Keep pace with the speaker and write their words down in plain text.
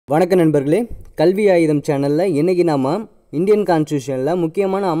வணக்க நண்பர்களே, கல்வி ஆயுதம் சேனலில் இன்றைக்கி நாம் இந்தியன் கான்ஸ்டியூஷனில்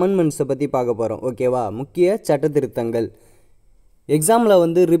முக்கியமான அமெண்ட்மெண்ட்ஸை பற்றி பார்க்க போகிறோம். ஓகேவா? முக்கிய சட்ட திருத்தங்கள்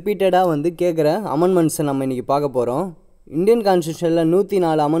எக்ஸாமில் ரிப்பீட்டடாக கேட்குற அமெண்ட்மெண்ட்ஸை நம்ம இன்றைக்கி பார்க்க போகிறோம். இந்தியன் கான்ஸ்டியூஷனில்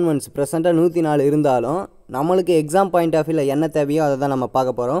 104 அமெண்ட்மெண்ட்ஸ் ப்ரெசென்ட்டாக 104 இருந்தாலும் நம்மளுக்கு எக்ஸாம் பாயிண்ட் ஆஃப் வியூவில் என்ன தேவையோ அதை தான் நம்ம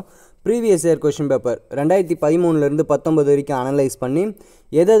பார்க்க போகிறோம். ப்ரீவியஸ் இயர் கொஷின் பேப்பர் 2013 19 வரைக்கும் அனலைஸ் பண்ணி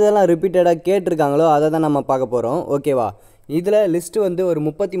எதெல்லாம் ரிப்பீட்டடாக கேட்டிருக்காங்களோ அதை தான் நம்ம பார்க்க போகிறோம். ஓகேவா? இதில் லிஸ்ட்டு ஒரு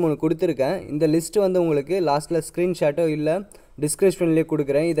 33 கொடுத்துருக்கேன். இந்த லிஸ்ட்டு உங்களுக்கு லாஸ்ட்டில் ஸ்க்ரீன்ஷாட்டோ இல்லை டிஸ்கிரிப்ஷன்லேயே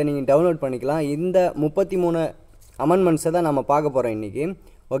கொடுக்குறேன். இதை நீங்கள் டவுன்லோட் பண்ணிக்கலாம். இந்த 33 அமெண்ட்மெண்ட்ஸை தான் நம்ம பார்க்க போகிறோம் இன்றைக்கி.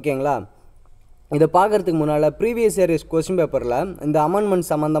 ஓகேங்களா? இதை பார்க்குறதுக்கு முன்னால் ப்ரீவியஸ் இயர் கொஷின் பேப்பரில் இந்த அமெண்ட்மெண்ட்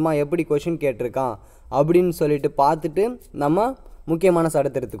சம்மந்தமாக எப்படி கொஷின் கேட்டிருக்கான் அப்படின்னு சொல்லிட்டு பார்த்துட்டு நம்ம முக்கியமான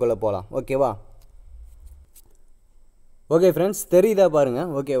சட்டத்திருத்துக்குள்ளே போகலாம். ஓகேவா? ஓகே ஃப்ரெண்ட்ஸ், தெரியுதா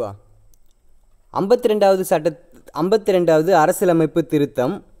பாருங்கள். ஓகேவா? 52வது அரசியலமைப்பு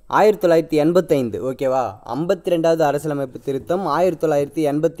திருத்தம் 1985. ஓகேவா? 52வது அரசியலமைப்பு திருத்தம்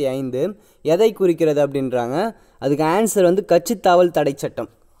 1985 எதை குறிக்கிறது அப்படின்றாங்க. அதுக்கு ஆன்சர் கட்சித்தாவல் தடை சட்டம்.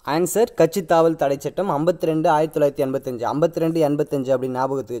 ஆன்சர் கட்சித்தாவல் தடை சட்டம் 52 1985. 52 85 அப்படின்னு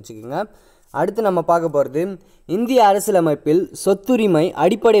ஞாபகத்துக்கு வச்சுக்கோங்க. அடுத்து நம்ம பார்க்க போகிறது இந்திய அரசியலமைப்பில் சொத்துரிமை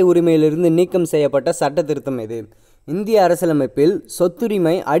அடிப்படை உரிமையிலிருந்து நீக்கம் செய்யப்பட்ட சட்ட திருத்தம் எது? இந்திய அரசியலமைப்பில்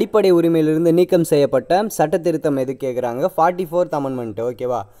சொத்துரிமை அடிப்படை உரிமையிலிருந்து நீக்கம் செய்யப்பட்ட சட்ட திருத்தம் எது கேட்குறாங்க. 44th amendment.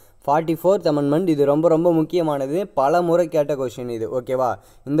 ஓகேவா? 44th amendment. இது ரொம்ப முக்கியமானது. பல முறை கேட்ட கொஷின் இது. ஓகேவா?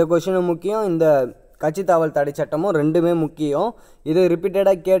 இந்த கொஷினும் முக்கியம், இந்த கட்சித்தாவல் தடை சட்டமும் ரெண்டுமே முக்கியம். இது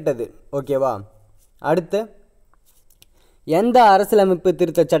ரிப்பீட்டடாக கேட்டது. ஓகேவா? அடுத்து எந்த அரசியலமைப்பு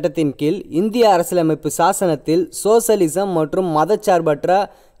திருத்த சட்டத்தின் கீழ் இந்திய அரசியலமைப்பு சாசனத்தில் சோசலிசம் மற்றும் மதச்சார்பற்ற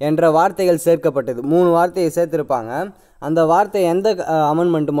என்ற வார்த்தைகள் சேர்க்கப்பட்டது? 3 வார்த்தையை சேர்த்துருப்பாங்க. அந்த வார்த்தை எந்த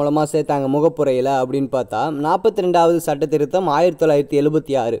அமெண்ட்மெண்ட் மூலமாக சேர்த்தாங்க முகப்புரையில் அப்படின்னு பார்த்தா 42வது சட்ட திருத்தம்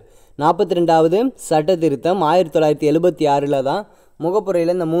 1976. 42வது சட்ட திருத்தம் 1976 தான்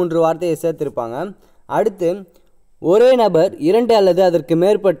முகப்புரையில் இந்த 3 வார்த்தையை சேர்த்துருப்பாங்க. அடுத்து ஒரே நபர் 2 அல்லது அதற்கு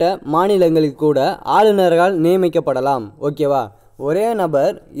மேற்பட்ட மாநிலங்களில் கூட ஆளுநரால் நியமிக்கப்படலாம். ஓகேவா? ஒரே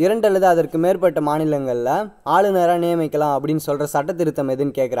நபர் 2 அல்லது அதற்கு மேற்பட்ட மாநிலங்களில் ஆளுநராக நியமிக்கலாம் அப்படின்னு சொல்கிற சட்ட திருத்தம்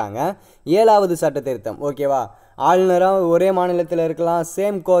எதுன்னு கேட்குறாங்க. 7வது சட்ட திருத்தம். ஓகேவா? ஆளுநராக ஒரே மாநிலத்தில் இருக்கலாம்.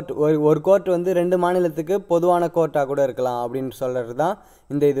 சேம் கோர்ட், ஒரு கோர்ட் 2 மாநிலத்துக்கு பொதுவான கோர்ட்டாக கூட இருக்கலாம் அப்படின்னு சொல்கிறது தான்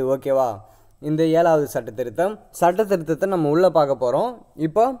இந்த இது. ஓகேவா? இந்த 7வது சட்ட திருத்தத்தை நம்ம உள்ளே பார்க்க போகிறோம்.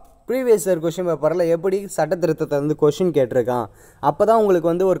 இப்போ ப்ரீவியஸ் இயர் கொஷின் பேப்பரில் எப்படி சட்ட திருத்தத்தை கொஷின் கேட்டிருக்கான், அப்போ தான்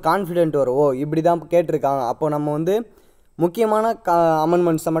உங்களுக்கு ஒரு கான்ஃபிடென்ட் வரும். ஓ, இப்படி தான் கேட்டிருக்காங்க, அப்போ நம்ம முக்கியமான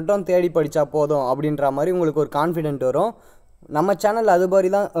அமெண்ட்மெண்ட்ஸை மட்டும் தேடி படித்தா போதும் அப்படின்ற மாதிரி உங்களுக்கு ஒரு கான்ஃபிடென்ட் வரும். நம்ம சேனல் அது மாதிரி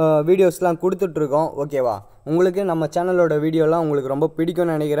தான் வீடியோஸ்லாம் கொடுத்துட்ருக்கோம். ஓகேவா? உங்களுக்கு நம்ம சேனலோட வீடியோலாம் உங்களுக்கு ரொம்ப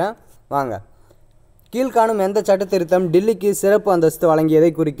பிடிக்கும்னு நினைக்கிறேன். வாங்க. கீழ்காணும் எந்த சட்ட திருத்தம் டில்லிக்கு சிறப்பு அந்தஸ்து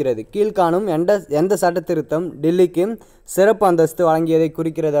வழங்கியதை குறிக்கிறது? கீழ்காணும் எந்த சட்ட திருத்தம் டில்லிக்கு சிறப்பு அந்தஸ்து வழங்கியதை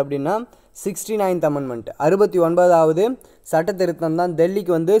குறிக்கிறது அப்படின்னா 69th அமெண்ட்மெண்ட். 69வது சட்ட திருத்தம் தான்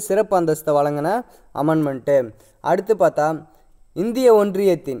டெல்லிக்கு சிறப்பு அந்தஸ்தை வழங்கின அமெண்ட்மெண்ட்டு. அடுத்து பார்த்தா இந்திய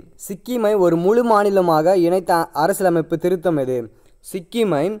ஒன்றியத்தின் சிக்கிமை ஒரு முழு மாநிலமாக இணைத்த அரசியலமைப்பு திருத்தம் எது?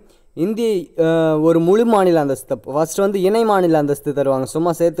 சிக்கிமை இந்திய ஒரு முழு மாநில அந்தஸ்து. ஃபஸ்ட்டு இணை மாநில அந்தஸ்து தருவாங்க,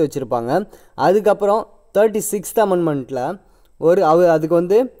 சும்மா சேர்த்து வச்சுருப்பாங்க. அதுக்கப்புறம் 36th அமெண்ட்மெண்ட்டில்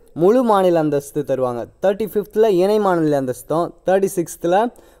அதுக்கு முழு மாநில அந்தஸ்து தருவாங்க. 35th இணை மாநில அந்தஸ்தும் 36th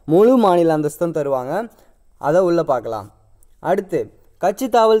முழு மாநில அந்தஸ்தும் தருவாங்க. அதை உள்ளே பார்க்கலாம். அடுத்து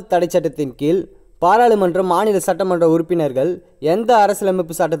கட்சித்தாவல் தடை சட்டத்தின் கீழ் பாராளுமன்ற மாநில சட்டமன்ற உறுப்பினர்கள் எந்த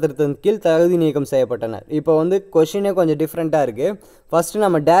அரசியலமைப்பு சட்ட திருத்தத்தின் கீழ் தகுதி நீக்கம் செய்யப்பட்டனர்? இப்போ கொஷினே கொஞ்சம் டிஃப்ரெண்ட்டாக இருக்குது. ஃபஸ்ட்டு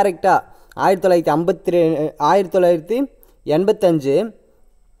நம்ம டைரெக்டாக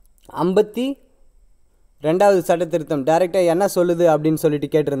 1985 52வது சட்ட திருத்தம் டைரெக்டாக என்ன சொல்லுது அப்படின்னு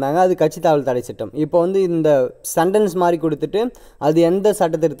சொல்லிட்டு கேட்டிருந்தாங்க. அது கட்சித்தாவல் தடை சட்டம். இப்போ இந்த சென்டென்ஸ் மாதிரி கொடுத்துட்டு அது எந்த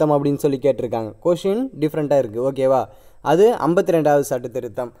சட்ட திருத்தம் அப்படின்னு சொல்லி கேட்டிருக்காங்க. கொஷின் டிஃப்ரெண்ட்டாக இருக்குது. ஓகேவா? அது 52வது சட்ட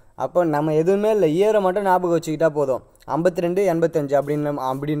திருத்தம். அப்போ நம்ம எதுவுமே இல்லை, இயரை மட்டும் ஞாபகம் வச்சுக்கிட்டா போதும். 52 85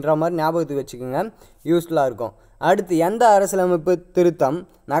 அப்படின்ற மாதிரி ஞாபகத்துக்கு வச்சுக்கோங்க, யூஸ்ஃபுல்லாக இருக்கும். அடுத்து எந்த அரசியலமைப்பு திருத்தம்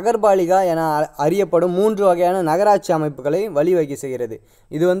நகர்பாலிகா என அறியப்படும் 3 வகையான நகராட்சி அமைப்புகளை வழிவகை செய்கிறது?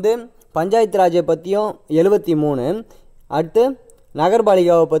 இது பஞ்சாயத்து ராஜை பற்றியும் 73, அடுத்து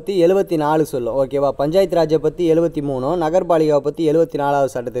நகர்பாலிகாவை பற்றி 74 சொல்லும். ஓகேவா? பஞ்சாயத்து ராஜை பற்றி 73, நகர்பாலிகாவை பற்றி 74வது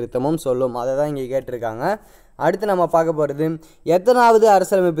சட்ட திருத்தமும் சொல்லும். அதை தான் இங்கே கேட்டிருக்காங்க. அடுத்து நம்ம பார்க்க போகிறது எத்தனாவது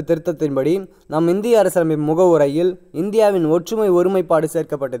அரசியலமைப்பு திருத்தத்தின்படி நம் இந்திய அரசியலமைப்பு முகவுரையில் இந்தியாவின் ஒற்றுமை ஒருமைப்பாடு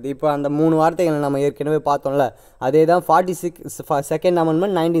சேர்க்கப்பட்டது? இப்போ அந்த 3 வார்த்தைகளை நம்ம ஏற்கனவே பார்த்தோம்ல, அதே தான் 42nd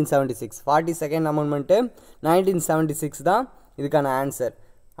அமெண்ட்மெண்ட் 1976. 42nd அமெண்ட்மெண்ட்டு 1976 தான் இதுக்கான ஆன்சர்.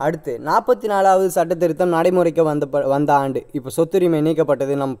 அடுத்து 44வது சட்ட திருத்தம் நடைமுறைக்கு வந்த ஆண்டு. இப்போ சொத்துரிமை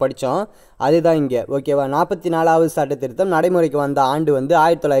நீக்கப்பட்டது நம்ம படித்தோம், அதுதான் இங்கே. ஓகேவா, 44வது சட்ட திருத்தம் நடைமுறைக்கு வந்த ஆண்டு வந்து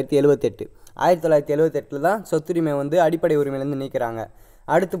 1978. 1978 தான் சொத்துரிமை வந்து அடிப்படை உரிமையிலேருந்து நீக்கிறாங்க.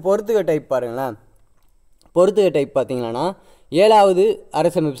 அடுத்து பொறுத்துக டைப் பாருங்களேன். பொறுத்துக டைப் பார்த்தீங்கன்னா 7வது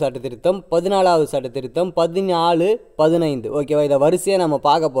அரசமைப்பு சட்ட திருத்தம், 14வது சட்ட திருத்தம், 14, 15. ஓகேவா, இதை வரிசையாக நம்ம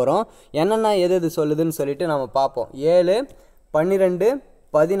பார்க்க போகிறோம். என்னென்ன எது சொல்லுதுன்னு சொல்லிட்டு நம்ம பார்ப்போம். 7, 12,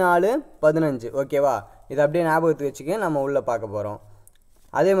 14, 15. ஓகேவா, இதை அப்படியே ஞாபகத்துக்கு வச்சுக்க, நம்ம உள்ளே பார்க்க போகிறோம்.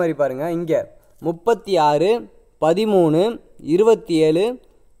 அதே மாதிரி பாருங்கள், இங்கே 36, 13, 27,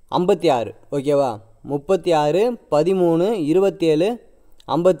 56. ஓகேவா, 36, 13, 27,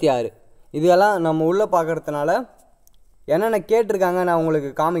 56. இதெல்லாம் நம்ம உள்ளே பார்க்குறதுனால என்னென்ன கேட்டிருக்காங்க நான் உங்களுக்கு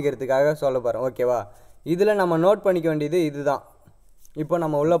காமிக்கிறதுக்காக சொல்ல போகிறேன். ஓகேவா, இதில் நம்ம நோட் பண்ணிக்க வேண்டியது இதுதான். இப்போ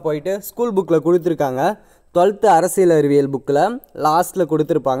நம்ம உள்ளே போயிட்டு ஸ்கூல் புக்கில் கொடுத்துருக்காங்க. 12th அரசியல் அறிவியல் புக்கில் லாஸ்ட்டில்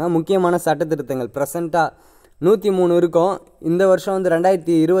கொடுத்துருப்பாங்க முக்கியமான சட்ட திருத்தங்கள். ப்ரெசண்ட்டாக 103 இருக்கும். இந்த வருஷம் வந்து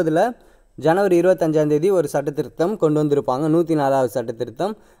 2020 ஜனவரி 25 ஒரு சட்ட திருத்தம் கொண்டு வந்திருப்பாங்க, 104வது சட்ட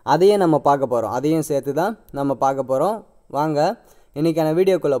திருத்தம். அதையே நம்ம பார்க்க போகிறோம், அதையும் சேர்த்து தான் நம்ம பார்க்க போகிறோம். வாங்க இன்றைக்கான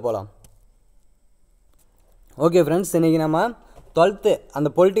வீடியோக்குள்ளே போகலாம். ஓகே ஃப்ரெண்ட்ஸ், இன்றைக்கி நம்ம 12th அந்த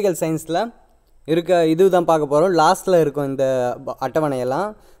பொலிட்டிக்கல் சயின்ஸில் இருக்க இது தான் பார்க்க போகிறோம். லாஸ்ட்டில் இருக்கும் இந்த அட்டவணையெல்லாம்,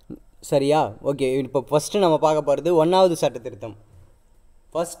 சரியா? ஓகே, இப்போ ஃபஸ்ட்டு நம்ம பார்க்க போகிறது 1வது சட்ட திருத்தம்.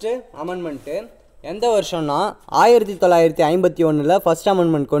 ஃபஸ்ட்டு அமெண்ட்மெண்ட்டு எந்த வருஷம்னா 1951 ஃபஸ்ட்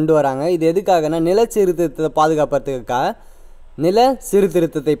அமெண்ட்மெண்ட் கொண்டு வராங்க. இது எதுக்காகனா நில சீர்திருத்தத்தை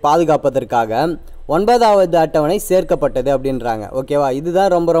பாதுகாப்பதற்காக 9வது அட்டவணை சேர்க்கப்பட்டது அப்படின்றாங்க. ஓகேவா,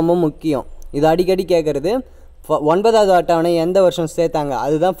 இதுதான் ரொம்ப ரொம்ப முக்கியம். இது அடிக்கடி கேட்குறது. 9வது அட்டவணை எந்த வருஷம் சேர்த்தாங்க,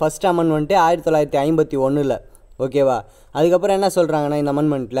 அதுதான் ஃபஸ்ட் அமெண்ட்மெண்ட்டு 1951. ஓகேவா, அதுக்கப்புறம் என்ன சொல்கிறாங்கன்னா இந்த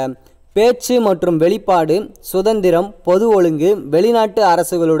அமெண்ட்மெண்ட்டில் பேச்சு மற்றும் வெளிப்பாடு சுதந்திரம், பொது ஒழுங்கு, வெளிநாட்டு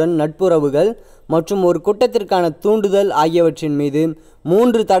அரசுகளுடன் நட்புறவுகள் மற்றும் ஒரு குற்றத்திற்கான தூண்டுதல் ஆகியவற்றின் மீது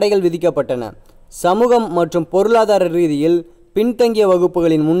 3 தடைகள் விதிக்கப்பட்டன. சமூகம் மற்றும் பொருளாதார ரீதியில் பின்தங்கிய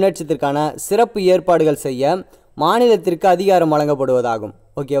வகுப்புகளின் முன்னேற்றத்திற்கான சிறப்பு ஏற்பாடுகள் செய்ய மாநிலத்திற்கு அதிகாரம் வழங்கப்படுவதாகும்.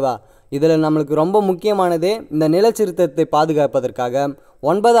 ஓகேவா, இதில் நம்மளுக்கு ரொம்ப முக்கியமானது இந்த நில சீர்திருத்தத்தை பாதுகாப்பதற்காக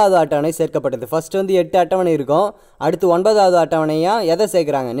 9வது அட்டவணை சேர்க்கப்பட்டது. ஃபஸ்ட்டு வந்து 8 அட்டவணை இருக்கும், அடுத்து 9வது அட்டவணையாக எதை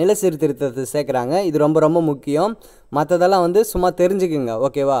சேர்க்குறாங்க, நில சீர்திருத்தத்தை சேர்க்குறாங்க. இது ரொம்ப ரொம்ப முக்கியம், மற்றதெல்லாம் வந்து சும்மா தெரிஞ்சுக்குங்க.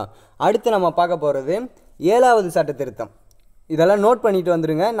 ஓகேவா, அடுத்து நம்ம பார்க்க போகிறது 7வது சட்ட திருத்தம். இதெல்லாம் நோட் பண்ணிட்டு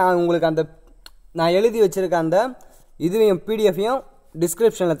வந்துடுங்க. நான் உங்களுக்கு நான் எழுதி வச்சுருக்க அந்த இதுவையும் பிடிஎஃப்பையும்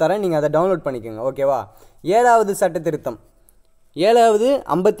டிஸ்கிரிப்ஷனில் தரேன், நீங்கள் அதை டவுன்லோட் பண்ணிக்கோங்க. ஓகேவா, 7வது சட்ட திருத்தம்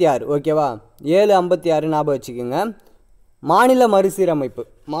 756. ஓகேவா, 756 ஞாபகம் வச்சுக்கோங்க. மாநில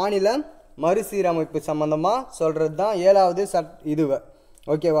மறுசீரமைப்பு சம்மந்தமாக சொல்கிறது தான் 7வது இதுவை.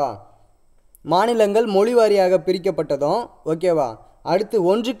 ஓகேவா, மாநிலங்கள் மொழி வாரியாக பிரிக்கப்பட்டதும். ஓகேவா, அடுத்து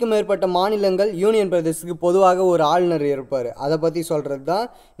ஒன்றுக்கு மேற்பட்ட மாநிலங்கள் யூனியன் பிரதேசத்துக்கு பொதுவாக ஒரு ஆளுநர் இருப்பார், அதை பற்றி சொல்கிறது தான்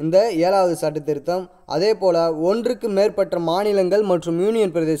இந்த 7வது சட்ட திருத்தம். அதே போல் ஒன்றுக்கு மேற்பட்ட மாநிலங்கள் மற்றும்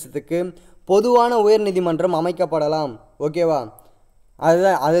யூனியன் பிரதேசத்துக்கு பொதுவான உயர்நீதிமன்றம் அமைக்கப்படலாம். ஓகேவா,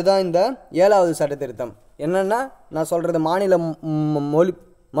 அதுதான் இந்த 7வது சட்ட திருத்தம். என்னென்னா நான் சொல்கிறது மாநில மொழி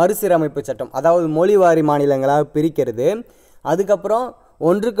மறுசீரமைப்பு சட்டம், அதாவது மொழிவாரி மாநிலங்களாக பிரிக்கிறது. அதுக்கப்புறம்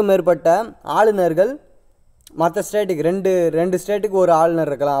ஒன்றுக்கு மேற்பட்ட ஆளுநர்கள் மற்ற ஸ்டேட்டுக்கு ரெண்டு ஸ்டேட்டுக்கு ஒரு ஆளுநர்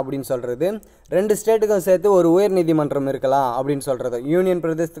இருக்கலாம் அப்படின்னு சொல்கிறது. 2 ஸ்டேட்டுக்கும் சேர்த்து ஒரு உயர் நீதிமன்றம் இருக்கலாம் அப்படின்னு சொல்கிறது. யூனியன்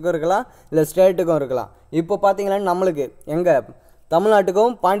பிரதேசத்துக்கும் இருக்கலாம், இல்லை ஸ்டேட்டுக்கும் இருக்கலாம். இப்போ பார்த்தீங்கன்னா நம்மளுக்கு எங்கே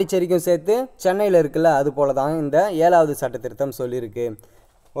தமிழ்நாட்டுக்கும் பாண்டிச்சேரிக்கும் சேர்த்து சென்னையில் இருக்குல்ல, அது போல தான் இந்த 7வது சட்ட திருத்தம் சொல்லியிருக்கு.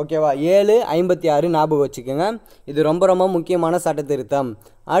 ஓகேவா, 756 ஞாபகம் வச்சுக்கோங்க. இது ரொம்ப ரொம்ப முக்கியமான சட்ட திருத்தம்.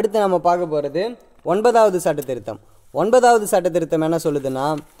 அடுத்து நம்ம பார்க்க போகிறது 9வது சட்ட திருத்தம். 9வது சட்ட திருத்தம் என்ன சொல்லுதுன்னா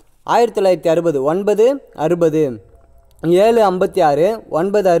 1960 960 756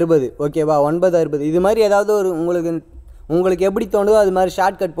 960. ஓகேவா, 960 இது மாதிரி ஏதாவது ஒரு உங்களுக்கு எப்படி தோணுதோ அது மாதிரி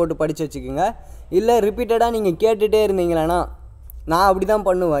ஷார்ட்கட் போட்டு படித்து வச்சுக்கோங்க. இல்லை ரிப்பீட்டடாக நீங்கள் கேட்டுகிட்டே இருந்தீங்களா, நான் அப்படி தான்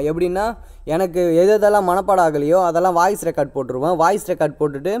பண்ணுவேன். எப்படின்னா எனக்கு எதெல்லாம் மனப்பாடம் ஆகலையோ அதெல்லாம் வாய்ஸ் ரெக்கார்ட் போட்டுருவேன். வாய்ஸ் ரெக்கார்ட்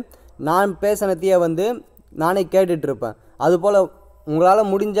போட்டுட்டு நான் பேசினத்தையே வந்து நானே கேட்டுட்ருப்பேன். அதுபோல் உங்களால்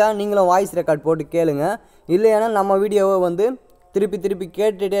முடிஞ்சால் நீங்களும் வாய்ஸ் ரெக்கார்ட் போட்டு கேளுங்க. இல்லைன்னா நம்ம வீடியோவை வந்து திருப்பி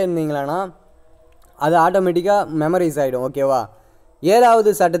கேட்டுகிட்டே இருந்தீங்களான்னா அது ஆட்டோமேட்டிக்காக மெமரைஸ் ஆகிடும். ஓகேவா,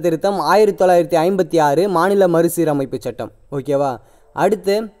 7வது சட்ட திருத்தம் 1956 மாநில மறுசீரமைப்பு சட்டம். ஓகேவா,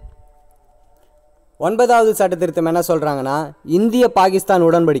 அடுத்து 9வது சட்ட திருத்தம் என்ன சொல்கிறாங்கன்னா இந்திய பாகிஸ்தான்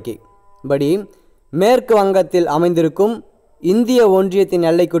உடன்படிக்கை படி மேற்கு வங்கத்தில் அமைந்திருக்கும் இந்திய ஒன்றியத்தின்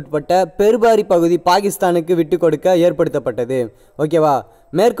எல்லைக்குட்பட்ட பெருபாரி பகுதி பாகிஸ்தானுக்கு விட்டு கொடுக்க ஏற்படுத்தப்பட்டது. ஓகேவா,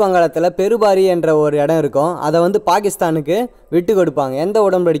 மேற்கு வங்காளத்தில் பெருபாரி என்ற ஒரு இடம் இருக்கும், அதை வந்து பாகிஸ்தானுக்கு விட்டு கொடுப்பாங்க. எந்த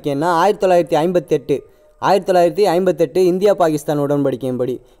உடன்படிக்கைன்னா 1958 1958 இந்தியா பாகிஸ்தான்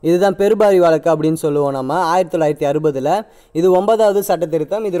உடன்படிக்கையின்படி. இதுதான் பெருபாரி வழக்கு அப்படின்னு சொல்லுவோம் நம்ம 1960. இது 9வது சட்ட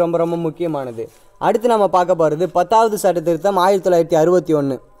திருத்தம். இது ரொம்ப ரொம்ப முக்கியமானது. அடுத்து நம்ம பார்க்க போகிறது 10வது சட்ட திருத்தம்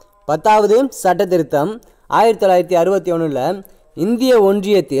 1961. 10வது சட்ட திருத்தம் 1961 இந்திய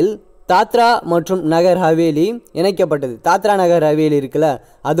ஒன்றியத்தில் தாத்ரா மற்றும் நகர் ஹவேலி இணைக்கப்பட்டது. தாத்ரா நகர் ஹவேலி இருக்குல்ல,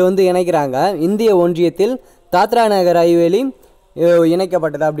 அது வந்து இணைக்கிறாங்க. இந்திய ஒன்றியத்தில் தாத்ரா நகர் ஹவேலி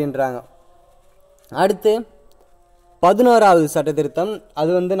இணைக்கப்பட்டது அப்படின்றாங்க. அடுத்து 11வது சட்ட திருத்தம்,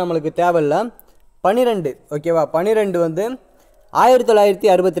 அது வந்து நம்மளுக்கு தேவையில்ல. 12 ஓகேவா. 12 வந்து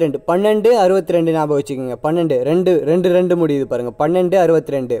 1962. 1262 ஞாபகம் வச்சுக்கோங்க. 12 2 முடியுது பாருங்கள்.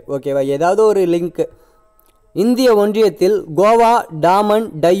 1262 ஓகேவா. ஏதாவது ஒரு லிங்க். இந்திய ஒன்றியத்தில் கோவா, டாமன்,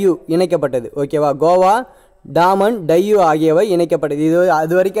 டையூ இணைக்கப்பட்டது. ஓகேவா. கோவா, டாமன், டையூ ஆகியவை இணைக்கப்பட்டது. இது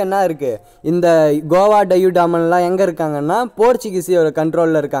அது வரைக்கும் என்ன இருக்குது, இந்த கோவா, டையூ, டாமன்லாம் எங்கே இருக்காங்கன்னா போர்ச்சுகீஸியோட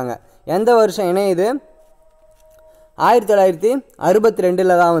கண்ட்ரோலில் இருக்காங்க. எந்த வருஷம் இணையுது?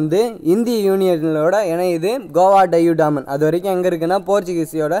 1962 தான் வந்து இந்திய யூனியனோட இணையுது கோவா, டையூ, டாமன். அது வரைக்கும் எங்கே இருக்குன்னா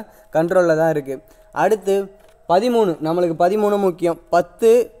போர்ச்சுகீஸியோட கண்ட்ரோலில் தான் இருக்குது. அடுத்து 13, நம்மளுக்கு 13 முக்கியம்.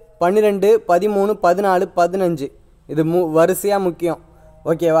 10, 12, 13, 14, 15 இது வரிசையாக முக்கியம்.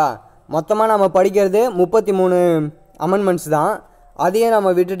 ஓகேவா. மொத்தமாக நம்ம படிக்கிறது 33 அமெண்ட்மெண்ட்ஸ் தான். அதையே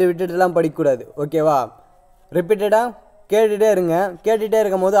நம்ம விட்டுட்டுலாம் படிக்கக்கூடாது. ஓகேவா. ரிப்பீட்டடாக கேட்டுகிட்டே இருங்க. கேட்டுகிட்டே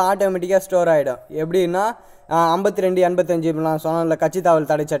இருக்கும் போது ஆட்டோமேட்டிக்காக ஸ்டோர் ஆகிடும். எப்படின்னா 52, 85 இப்படிலாம் சொன்னல, கட்சி தாவல்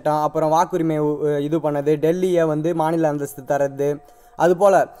தடை சட்டம், அப்புறம் வாக்குரிமை இது பண்ணது, டெல்லியை வந்து மாநில அந்தஸ்து தரது,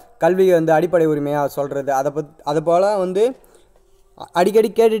 அதுபோல் கல்வியை வந்து அடிப்படை உரிமையாக சொல்கிறது, அதை போல் வந்து அடிக்கடி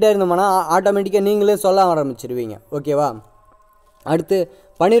கேட்டுகிட்டே இருந்தோம்னா ஆட்டோமேட்டிக்காக நீங்களே சொல்ல ஆரம்பிச்சிருவீங்க. ஓகேவா. அடுத்து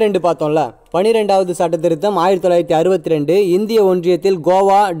 12 பார்த்தோம்ல. 12வது சட்ட திருத்தம் 1962 இந்திய ஒன்றியத்தில்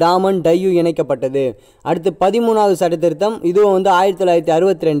கோவா, டாமன், டையூ இணைக்கப்பட்டது. அடுத்து 13வது சட்ட திருத்தம், இதுவும் வந்து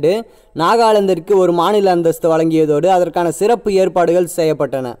 1962 நாகாலாந்திற்கு ஒரு மாநில அந்தஸ்து வழங்கியதோடு அதற்கான சிறப்பு ஏற்பாடுகள்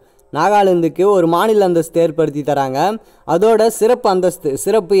செய்யப்பட்டன. நாகாலாந்துக்கு ஒரு மாநில அந்தஸ்து ஏற்படுத்தி தராங்க, அதோட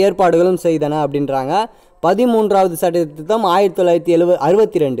சிறப்பு ஏற்பாடுகளும் செய்தன அப்படின்றாங்க. 13வது சட்ட திருத்தம்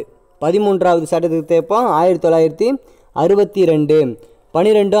 1962. 13வது சட்ட திருத்தம் 1962.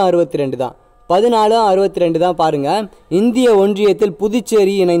 12 62 தான். 14 62 தான். பாருங்கள், இந்திய ஒன்றியத்தில்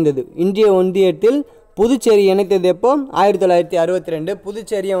புதுச்சேரி இணைந்தது. இந்திய ஒன்றியத்தில் புதுச்சேரி இணைத்தது எப்போ? 1962.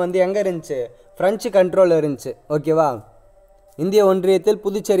 புதுச்சேரியை வந்து எங்கே இருந்துச்சு? ஃப்ரெஞ்சு கண்ட்ரோலில் இருந்துச்சு. ஓகேவா. இந்திய ஒன்றியத்தில்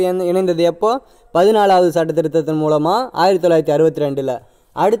புதுச்சேரி இணைந்தது எப்போ? 14வது சட்ட திருத்தத்தின் மூலமாக 1962.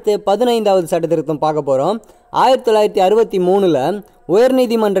 அடுத்து 15வது சட்ட திருத்தம் பார்க்க போகிறோம். 1963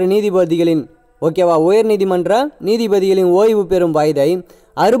 உயர்நீதிமன்ற நீதிபதிகளின் உயர்நீதிமன்ற நீதிபதிகளின் ஓய்வு பெறும் வயதை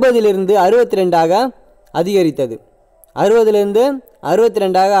 60லிருந்து 62ஆக அதிகரித்தது. 60லிருந்து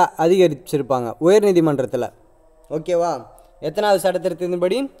 62ஆக அதிகரிச்சிருப்பாங்க உயர்நீதிமன்றத்தில். ஓகேவா. எத்தனாவது சட்ட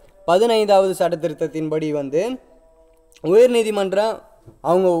திருத்தத்தின்படி? 15வது சட்ட திருத்தத்தின்படி வந்து உயர்நீதிமன்றம்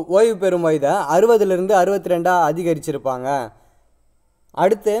அவங்க ஓய்வு பெறும் வயதை 60லிருந்து 62ஆக அதிகரிச்சிருப்பாங்க.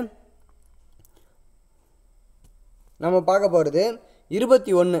 அடுத்து நம்ம பார்க்க போகிறது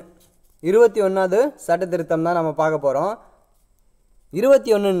 21வது சட்ட திருத்தம் தான் நம்ம பார்க்க போகிறோம்.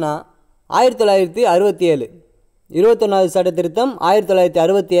 21ன்னா 1967. 21வது சட்ட திருத்தம்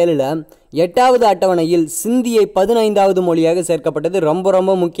 1967 8வது அட்டவணையில் சிந்தியை 15வது மொழியாக சேர்க்கப்பட்டது. ரொம்ப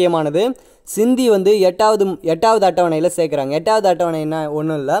ரொம்ப முக்கியமானது. சிந்தி வந்து 8வது அட்டவணையில் சேர்க்குறாங்க. 8வது அட்டவணைன்னா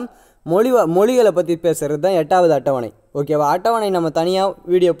ஒன்றும் இல்லை, மொழிகளை பற்றி பேசுகிறது தான் 8வது அட்டவணை. ஓகேவா. அட்டவணை நம்ம தனியாக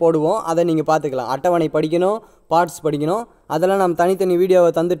வீடியோ போடுவோம், அதை நீங்கள் பார்த்துக்கலாம். அட்டவணை படிக்கணும், பார்ட்ஸ் படிக்கணும், அதெல்லாம் நம்ம தனித்தனி வீடியோவை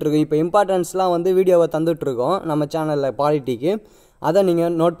தந்துட்டுருக்கோம். இப்போ இம்பார்ட்டன்ஸ்லாம் வந்து வீடியோவை தந்துட்டுருக்கோம் நம்ம சேனலில் பாலிட்டிக்கு, அதை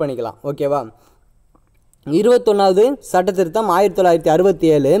நீங்கள் நோட் பண்ணிக்கலாம். ஓகேவா. 21வது சட்ட திருத்தம்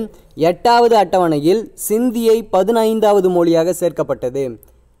 1967 8வது அட்டவணையில் சிந்தியை 15வது மொழியாக சேர்க்கப்பட்டது.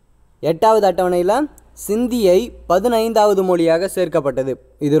 8வது அட்டவணையில் சிந்தியை 15வது மொழியாக சேர்க்கப்பட்டது.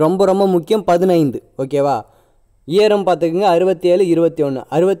 இது ரொம்ப ரொம்ப முக்கியம். 15. ஓகேவா. இயரம் பார்த்துக்குங்க. 67 21.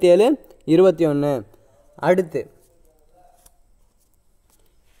 67 21. அடுத்து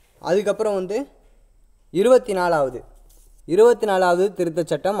அதுக்கப்புறம் வந்து 24வது திருத்த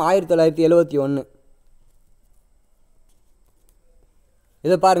சட்டம் 1971.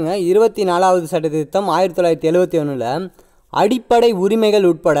 இதை பாருங்கள். 24வது சட்ட திருத்தம் 1971 அடிப்படை உரிமைகள்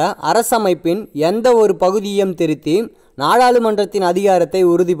உட்பட அரசமைப்பின் எந்த ஒரு பகுதியையும் திருத்தி நாடாளுமன்றத்தின் அதிகாரத்தை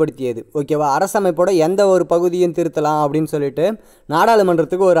உறுதிப்படுத்தியது. ஓகேவா. அரசமைப்போட எந்த ஒரு பகுதியும் திருத்தலாம் அப்படின்னு சொல்லிட்டு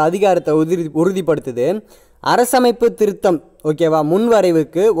நாடாளுமன்றத்துக்கு ஒரு அதிகாரத்தை உறுதிப்படுத்துது. அரசமைப்பு திருத்தம் ஓகேவா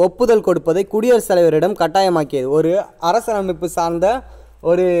முன்வரைவுக்கு ஒப்புதல் கொடுப்பதை குடியரசுத் தலைவரிடம் கட்டாயமாக்கியது. ஒரு அரசமைப்பு சார்ந்த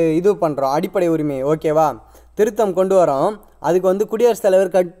ஒரு இது பண்ணுறோம், அடிப்படை உரிமை. ஓகேவா. திருத்தம் கொண்டு வரோம். அதுக்கு வந்து குடியரசுத் தலைவர்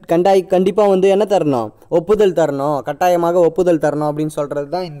கண்டிப்பாக வந்து என்ன தரணும், ஒப்புதல் தரணும், கட்டாயமாக ஒப்புதல் தரணும் அப்படின்னு சொல்கிறது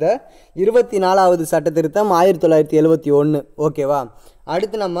தான் இந்த 24வது சட்ட திருத்தம் 1971. ஓகேவா.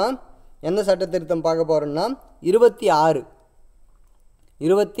 அடுத்து நம்ம எந்த சட்ட திருத்தம் பார்க்க போகிறோம்னா 26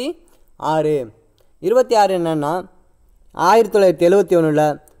 என்னென்னா 1971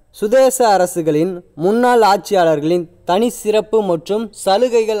 சுதேச அரசுகளின் முன்னாள் ஆட்சியாளர்களின் தனி சிறப்பு மற்றும்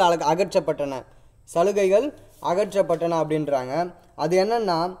சலுகைகள் அகற்றப்பட்டன அப்படின்றாங்க. அது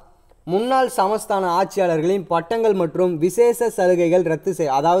என்னன்னா முன்னாள் சமஸ்தான ஆட்சியாளர்களின் பட்டங்கள் மற்றும் விசேஷ சலுகைகள் ரத்து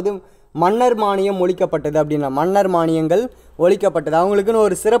அதாவது மன்னர் மானியம் ஒழிக்கப்பட்டது அப்படின்னா மன்னர் மானியங்கள் ஒழிக்கப்பட்டது. அவங்களுக்குன்னு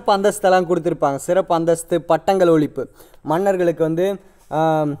ஒரு சிறப்பு அந்தஸ்தெல்லாம் கொடுத்துருப்பாங்க. சிறப்பு அந்தஸ்து, பட்டங்கள் ஒழிப்பு. மன்னர்களுக்கு வந்து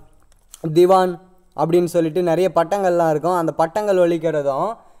திவான் அப்படின்னு சொல்லிட்டு நிறைய பட்டங்கள்லாம் இருக்கும். அந்த பட்டங்கள்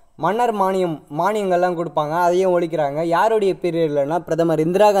ஒழிக்கிறதும் மன்னர் மானியங்கள்லாம் கொடுப்பாங்க, அதையும் ஒழிக்கிறாங்க. யாருடைய பீரியட்லன்னா பிரதமர்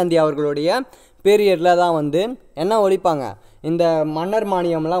இந்திரா காந்தி அவர்களுடைய பீரியடில் தான் வந்து என்ன ஒழிப்பாங்க, இந்த மன்னர்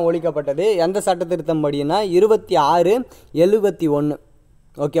மானியம்லாம் ஒழிக்கப்பட்டது. எந்த சட்ட திருத்தம் படினா 2671.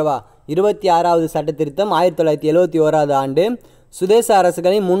 ஓகேவா. 26வது சட்ட திருத்தம் 1971 ஆண்டு சுதேச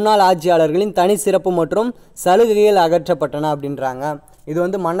அரசுகளின் முன்னாள் ஆட்சியாளர்களின் தனி சிறப்பு மற்றும் சலுகைகள் அகற்றப்பட்டன அப்படின்றாங்க. இது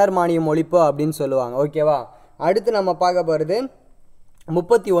வந்து மன்னர் மானியம் ஒழிப்பு அப்படின்னு சொல்லுவாங்க. ஓகேவா. அடுத்து நம்ம பார்க்க போகிறது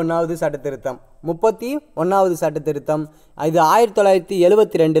 31வது சட்ட திருத்தம். 31வது சட்ட திருத்தம் இது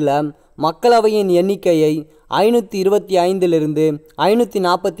 1972 மக்களவையின் எண்ணிக்கையை 525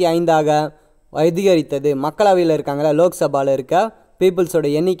 545 அதிகரித்தது. மக்களவையில் இருக்காங்களா, லோக்சபாவில் இருக்க பீப்புள்ஸோட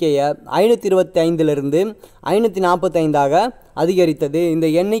எண்ணிக்கையை 525 545 அதிகரித்தது. இந்த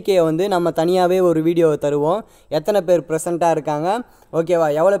எண்ணிக்கையை வந்து நம்ம தனியாகவே ஒரு வீடியோவை தருவோம். எத்தனை பேர் ப்ரெசண்ட்டாக இருக்காங்க, ஓகேவா,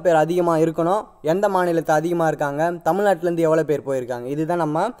 எவ்வளோ பேர் அதிகமாக இருக்கணும், எந்த மாநிலத்தை அதிகமாக இருக்காங்க, தமிழ்நாட்டிலேருந்து எவ்வளோ பேர் போயிருக்காங்க, இதுதான்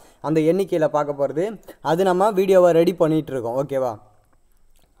நம்ம அந்த எண்ணிக்கையில் பார்க்க போகிறது. அது நம்ம வீடியோவை ரெடி பண்ணிகிட்ருக்கோம். ஓகேவா.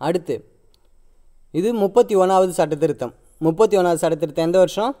 அடுத்து இது 31வது சட்ட திருத்தம். 31வது சட்ட திருத்தம் எந்த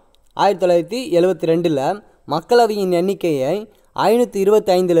வருஷம், 1972 மக்களவையின் எண்ணிக்கையை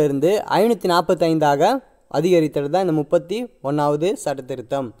 525 545 அதிகரித்தது தான் இந்த 31வது சட்ட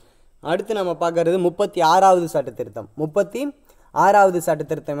திருத்தம். அடுத்து நம்ம பார்க்கறது 36வது சட்ட திருத்தம். 36வது சட்ட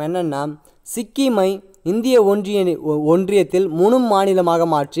திருத்தம் என்னென்னா சிக்கிமை இந்திய ஒன்றியத்தில் முழு மாநிலமாக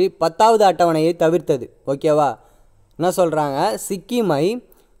மாற்றி 10வது அட்டவணையை தவிர்த்தது. ஓகேவா. என்ன சொல்கிறாங்க, சிக்கிமை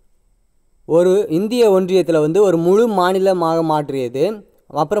ஒரு இந்திய ஒன்றியத்தில் வந்து ஒரு முழு மாநிலமாக மாற்றியது,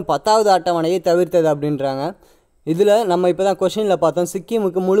 அப்புறம் 10வது அட்டவணையை தவிர்த்தது அப்படின்றாங்க. இதில் நம்ம இப்போ தான் கொஷினில் பார்த்தோம்,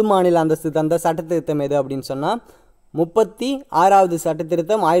 சிக்கிமுக்கு முழு மாநில அந்தஸ்து தந்த சட்ட திருத்தம் எது அப்படின்னு சொன்னால் 36வது சட்ட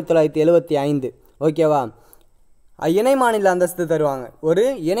திருத்தம் 1975. ஓகேவா. இணை மாநில அந்தஸ்து தருவாங்க. ஒரு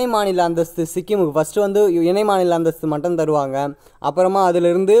இணை மாநில அந்தஸ்து சிக்கிமுக்கு ஃபஸ்ட்டு வந்து இணை மாநில அந்தஸ்து மட்டும் தருவாங்க. அப்புறமா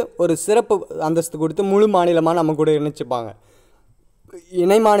அதிலிருந்து ஒரு சிறப்பு அந்தஸ்து கொடுத்து முழு மாநிலமாக நம்ம கூட இணைச்சிப்பாங்க.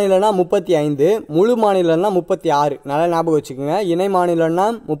 இணை மாநிலம்னா 35, முழு மாநிலம்னா 36. நல்லா ஞாபகம் வச்சுக்கோங்க. இணை மாநிலம்னா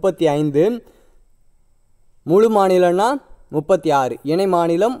 35, முழு மாநிலம்னா 36. இணை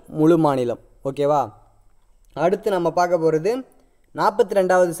மாநிலம், முழு மாநிலம். ஓகேவா. அடுத்து நம்ம பார்க்க போகிறது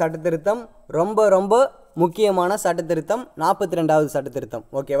 42வது சட்ட திருத்தம். ரொம்ப ரொம்ப முக்கியமான சட்ட திருத்தம் 42வது சட்ட திருத்தம்.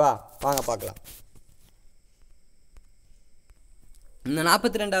 ஓகேவா. வாங்க பார்க்கலாம். இந்த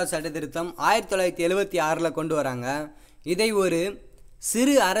 42வது சட்ட திருத்தம் 1976 கொண்டு வராங்க. இதை ஒரு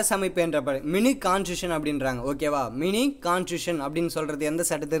சிறு அரசமைப்பு என்ற மினி கான்ஸ்டியூஷன் அப்படின்றாங்க. ஓகேவா. மினி கான்ஸ்டியூஷன் அப்படின்னு சொல்கிறது எந்த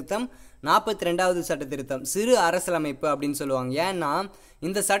சட்ட திருத்தம், 42வது சட்ட திருத்தம். சிறு அரசியலமைப்பு அப்படின்னு சொல்லுவாங்க. ஏன்னா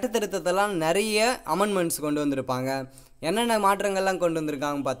இந்த சட்ட திருத்தத்தெல்லாம் நிறைய அமெண்ட்மெண்ட்ஸ் கொண்டு வந்திருப்பாங்க. என்னென்ன மாற்றங்கள்லாம் கொண்டு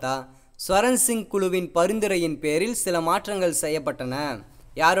வந்திருக்காங்க பார்த்தா, ஸ்வரன் சிங் குழுவின் பரிந்துரையின் பேரில் சில மாற்றங்கள் செய்யப்பட்டன.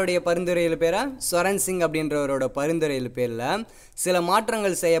 யாருடைய பரிந்துரையில் பேரா, ஸ்வரன் சிங் அப்படின்றவரோட பரிந்துரையில் பேரில் சில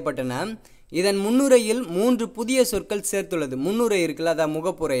மாற்றங்கள் செய்யப்பட்டன. இதன் முன்னுரையில் 3 புதிய சொற்கள் சேர்த்துள்ளது. முன்னுரை இருக்குல்ல, அதான்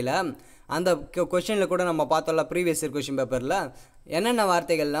முகப்புரையில். அந்த கொஷினில் கூட நம்ம பார்த்தோம்ல ப்ரீவியஸ் இயர் கொஷின் பேப்பரில், என்னென்ன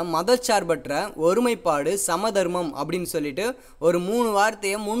வார்த்தைகள்லாம் மதச்சார்பற்ற, ஒருமைப்பாடு, சமதர்மம் அப்படின்னு சொல்லிட்டு ஒரு 3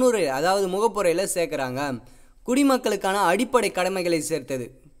 வார்த்தையை முன்னுரை அதாவது முகப்புரையில் சேர்க்குறாங்க. குடிமக்களுக்கான அடிப்படை கடமைகளை சேர்த்தது.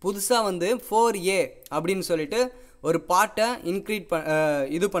 புதுசாக வந்து 4A அப்படின்னு சொல்லிட்டு ஒரு பாட்டை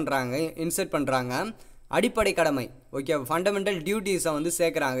இன்சர்ட் பண்ணுறாங்க. அடிப்படை கடமை, ஓகே, ஃபண்டமெண்டல் டியூட்டிஸை வந்து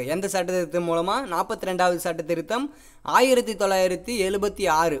சேர்க்குறாங்க. எந்த சட்ட திருத்தம் மூலமாக, 42வது சட்ட திருத்தம்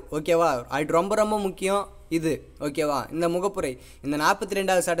 1976. ஓகேவா. அது ரொம்ப ரொம்ப முக்கியம் இது. ஓகேவா. இந்த முகப்புரை, இந்த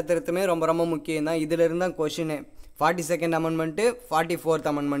 42வது சட்ட திருத்தமே ரொம்ப ரொம்ப முக்கியம் தான். இதில் இருந்தால் question 42nd amendment 44th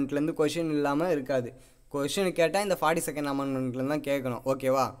அமெண்ட்மெண்ட்லேருந்து question இல்லாமல் இருக்காது. கொஷின் கேட்டால் இந்த 42nd அமெண்ட்மெண்ட்லேருந்து தான் கேட்கணும்.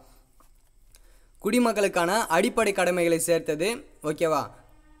 ஓகேவா. குடிமக்களுக்கான அடிப்படை கடமைகளை சேர்த்தது. ஓகேவா.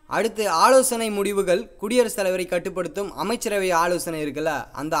 அடுத்து ஆலோசனை முடிவுகள். குடியரசுத் தலைவரை கட்டுப்படுத்தும் அமைச்சரவை ஆலோசனை இருக்குல்ல,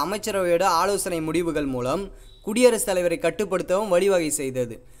 அந்த அமைச்சரவையோட ஆலோசனை முடிவுகள் மூலம் குடியரசுத் தலைவரை கட்டுப்படுத்தவும் வழிவகை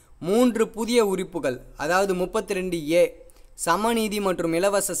செய்தது. 3 புதிய உறுப்புகள், அதாவது 32A சமநீதி மற்றும்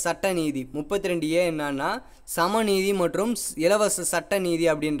இலவச சட்ட நீதி. 32A என்னன்னா சமநீதி மற்றும் இலவச சட்ட நீதி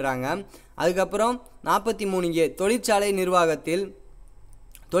அப்படின்றாங்க. அதுக்கப்புறம் 43A தொழிற்சாலை நிர்வாகத்தில்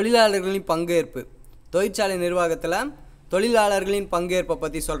தொழிலாளர்களின் பங்கேற்பு. தொழிற்சாலை நிர்வாகத்தில் தொழிலாளர்களின் பங்கேற்பை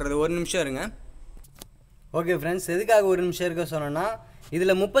பற்றி சொல்கிறது. ஒரு நிமிஷம் இருங்க. ஓகே ஃப்ரெண்ட்ஸ், எதுக்காக ஒரு நிமிஷம் இருக்க சொன்னோன்னா,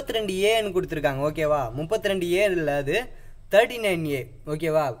 இதில் 32Aன்னு கொடுத்துருக்காங்க. ஓகேவா, 32A இல்லை, அது 39A.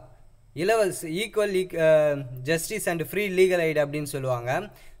 ஓகேவா, இலவச equal justice and free legal aid அப்படின்னு சொல்லுவாங்க.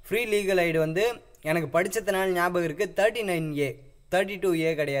 ஃப்ரீ லீகல் எய்டு வந்து எனக்கு படித்ததுனால ஞாபகம் இருக்குது. 39A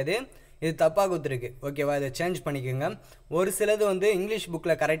 32A கிடையாது, இது தப்பாக கொடுத்துருக்கு. ஓகேவா, இதை சேஞ்ச் பண்ணிக்கோங்க. ஒரு சிலது வந்து இங்கிலீஷ்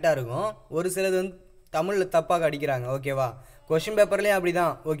புக்கில் கரெக்டாக இருக்கும், ஒரு சிலது வந்து தமிழில் தப்பாக அடிக்கிறாங்க. ஓகேவா, கொஷின் பேப்பர்லேயும் அப்படி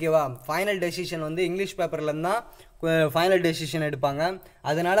தான். ஓகேவா, ஃபைனல் டெசிஷன் வந்து இங்கிலீஷ் பேப்பரில் தான் ஃபைனல் டெசிஷன் எடுப்பாங்க.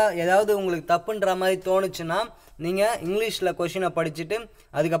 அதனால் ஏதாவது உங்களுக்கு தப்புன்ற மாதிரி தோணுச்சுன்னா நீங்கள் இங்கிலீஷில் கொஷினை படிச்சுட்டு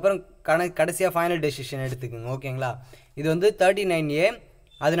அதுக்கப்புறம் கடைசியாக ஃபைனல் டெசிஷன் எடுத்துக்கோங்க. ஓகேங்களா, இது வந்து 39A,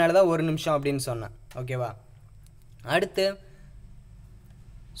 அதனால தான் ஒரு நிமிஷம் அப்படின்னு சொன்னேன். ஓகேவா, அடுத்து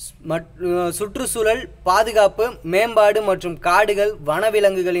சுற்றுச்சூழல் பாதுகாப்பு, மேம்பாடு மற்றும் காடுகள்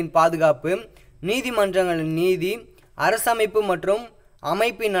வனவிலங்குகளின் பாதுகாப்பு, நீதிமன்றங்களின் நீதி, அரசமைப்பு மற்றும்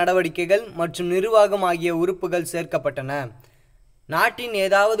அமைப்பின் நடவடிக்கைகள் மற்றும் நிர்வாகம் ஆகிய உறுப்புகள் சேர்க்கப்பட்டன. நாட்டின்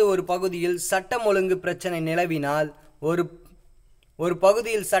ஏதாவது ஒரு பகுதியில் சட்டம் ஒழுங்கு பிரச்சனை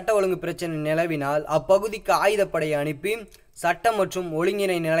நிலவினால் அப்பகுதிக்கு ஆயுதப்படையை அனுப்பி சட்டம் மற்றும்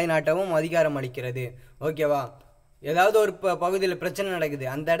ஒழுங்கினை நிலைநாட்டவும் அதிகாரம் அளிக்கிறது. ஓகேவா, ஏதாவது ஒரு பகுதியில் பிரச்சனை நடக்குது,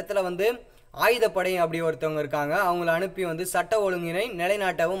 அந்த இடத்துல வந்து ஆயுதப்படை அப்படி ஒருத்தவங்க இருக்காங்க, அவங்கள அனுப்பி வந்து சட்ட ஒழுங்கினை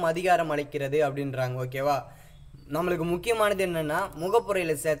நிலைநாட்டவும் அதிகாரம் அளிக்கிறது அப்படின்றாங்க. ஓகேவா, நம்மளுக்கு முக்கியமானது என்னென்னா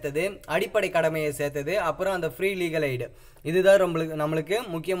முகப்புரையில் சேர்த்தது, அடிப்படை கடமையை சேர்த்தது, அப்புறம் அந்த ஃப்ரீ லீகல் எய்டு. இதுதான் நம்மளுக்கு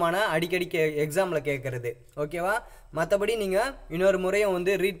முக்கியமான அடிக்கடி எக்ஸாமில் கேட்குறது. ஓகேவா, மற்றபடி நீங்கள் இன்னொரு முறையும்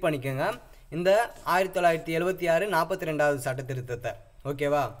வந்து ரீட் பண்ணிக்கோங்க இந்த 1976 42வது சட்ட திருத்தத்தை.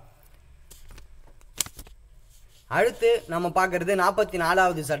 ஓகேவா, அடுத்து நம்ம பார்க்குறது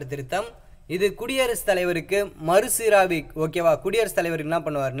 44வது சட்ட திருத்தம். இது குடியரசுத் தலைவருக்கு மறுசீராய்வு. ஓகேவா, குடியரசுத் தலைவர் என்ன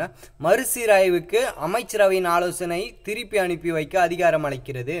பண்ணுவார்னா மறுசீராய்வுக்கு அமைச்சரவையின் ஆலோசனை திருப்பி அனுப்பி வைக்க அதிகாரம்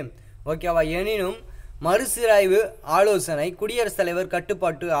அளிக்கிறது. ஓகேவா, எனினும் மறுசீராய்வு ஆலோசனை குடியரசுத் தலைவர்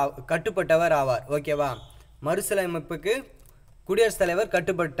கட்டுப்பட்டவர் ஆவார். ஓகேவா, மறுசீரமைப்புக்கு குடியரசுத் தலைவர்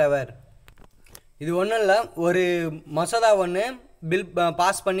கட்டுப்பட்டவர். இது ஒன்றும் இல்லை, ஒரு மசோதா ஒன்று பில்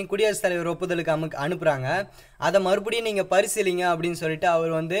பாஸ் பண்ணி குடியரசுத் தலைவர் ஒப்புதலுக்கு அனுப்புகிறாங்க. அதை மறுபடியும் நீங்கள் பரிசீலிங்க அப்படின்னு சொல்லிட்டு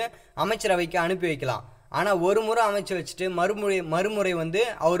அவர் வந்து அமைச்சரவைக்கு அனுப்பி வைக்கலாம். ஆனால் ஒரு முறை அமைச்சு வச்சுட்டு மறுமுறை வந்து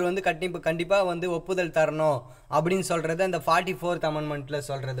அவர் வந்து கண்டிப்பாக வந்து ஒப்புதல் தரணும் அப்படின்னு சொல்கிறது அந்த 44th அமெண்ட்மெண்ட்டில்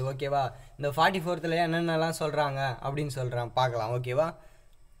சொல்கிறது. ஓகேவா, இந்த 44th என்னென்னலாம் சொல்கிறாங்க அப்படின்னு பார்க்கலாம். ஓகேவா,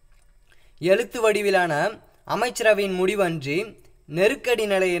 எழுத்து வடிவிலான அமைச்சரவையின் முடிவன்றி நெருக்கடி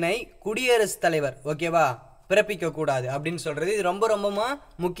நிலையினை குடியரசுத் தலைவர் ஓகேவா பிறப்பிக்கக்கூடாது அப்படின்னு சொல்கிறது. இது ரொம்ப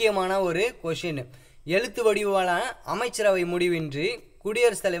முக்கியமான ஒரு கொஷின். எழுத்து வடிவான அமைச்சரவை முடிவின்றி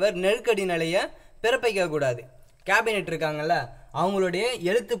குடியரசுத் தலைவர் நெருக்கடி நிலையை பிறப்பிக்கக்கூடாது. கேபினெட் இருக்காங்கல்ல, அவங்களுடைய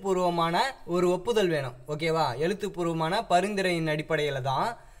எழுத்துப்பூர்வமான ஒரு ஒப்புதல் வேணும். ஓகேவா, எழுத்துப்பூர்வமான பரிந்துரையின் அடிப்படையில் தான்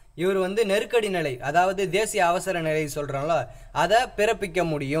இவர் வந்து நெருக்கடி நிலை, அதாவது தேசிய அவசர நிலை சொல்கிறோம்ல, அதை பிறப்பிக்க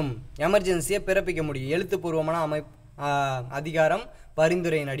முடியும், எமர்ஜென்சியை பிறப்பிக்க முடியும் எழுத்துப்பூர்வமான அதிகாரம்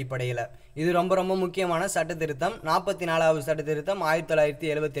பரிந்துரையின் அடிப்படையில். இது ரொம்ப முக்கியமான சட்ட திருத்தம். 44வது சட்ட திருத்தம்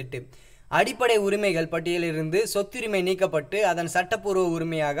 1978. அடிப்படை உரிமைகள் பட்டியலிருந்து சொத்துரிமை நீக்கப்பட்டு அதன் சட்டப்பூர்வ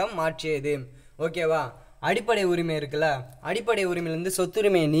உரிமையாக மாற்றியது. ஓகேவா, அடிப்படை உரிமை இருக்குல்ல, அடிப்படை உரிமையிலேருந்து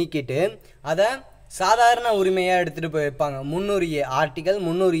சொத்துரிமையை நீக்கிட்டு அதை சாதாரண உரிமையாக எடுத்துகிட்டு போய் வைப்பாங்க. 300A ஆர்டிகல்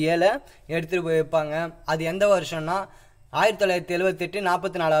 300Aல எடுத்துகிட்டு போய் வைப்பாங்க. அது எந்த வருஷம்னா 1978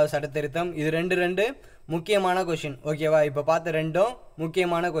 44வது சட்ட திருத்தம். இது ரெண்டு முக்கியமான கொஷின். ஓகேவா, இப்போ பார்த்த ரெண்டும்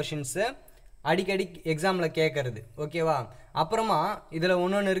முக்கியமான கொஷின்ஸு, அடிக்கடி எக்ஸாமில் கேட்கறது. ஓகேவா, அப்புறமா இதில்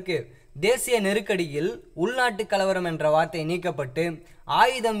ஒன்று இருக்குது. தேசிய நெருக்கடியில் உள்நாட்டு கலவரம் என்ற வார்த்தை நீக்கப்பட்டு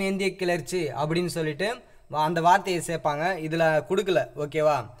ஆயுதம் ஏந்திய கிளர்ச்சி அப்படின்னு சொல்லிட்டு அந்த வார்த்தையை சேர்ப்பாங்க. இதில் கொடுக்கல.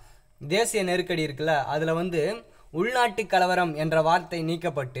 ஓகேவா, தேசிய நெருக்கடி இருக்குல்ல, அதில் வந்து உள்நாட்டு கலவரம் என்ற வார்த்தை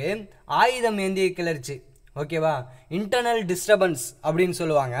நீக்கப்பட்டு ஆயுதம் ஏந்திய கிளர்ச்சி, ஓகேவா, இன்டர்னல் டிஸ்டர்பன்ஸ் அப்படின்னு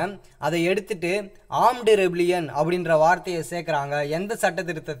சொல்லுவாங்க. அதை எடுத்துட்டு ஆர்ம்டு ரெபிலியன் அப்படின்ற வார்த்தையை சேர்க்குறாங்க. எந்த சட்ட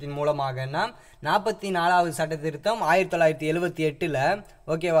திருத்தத்தின் மூலமாகனா 44வது சட்ட திருத்தம் 1978.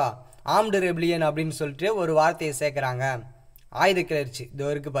 ஓகேவா, ஆர்ம்டு ரெபிலியன் அப்படின்னு சொல்லிட்டு ஒரு வார்த்தையை சேர்க்குறாங்க. ஆயுத கிளர்ச்சி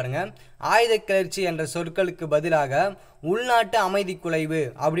இது இருக்கு பாருங்க. ஆயுத கிளர்ச்சி என்ற சொற்களுக்கு பதிலாக உள்நாட்டு அமைதி குலைவு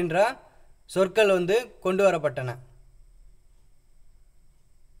அப்படின்ற சொற்கள் வந்து கொண்டு வரப்பட்டன.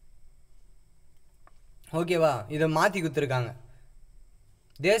 ஓகேவா, இதை மாற்றி கொடுத்துருக்காங்க.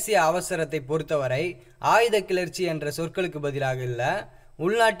 தேசிய அவசரத்தை பொறுத்தவரை ஆயுத கிளர்ச்சி என்ற சொற்களுக்கு பதிலாக இல்லை,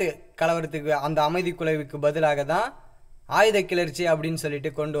 உள்நாட்டு கலவரத்துக்கு அந்த அமைதி குலைவுக்கு பதிலாக தான் ஆயுத கிளர்ச்சி அப்படின்னு சொல்லிட்டு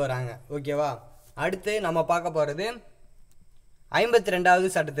கொண்டு வராங்க. ஓகேவா? அடுத்து நம்ம பார்க்க போகிறது 52வது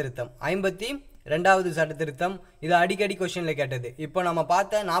சட்ட திருத்தம். 52வது சட்ட திருத்தம் இது அடிக்கடி கொஸ்டினில் கேட்டது. இப்போ நம்ம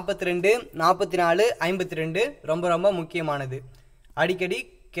பார்த்த 42, 44, 52 ரொம்ப ரொம்ப முக்கியமானது, அடிக்கடி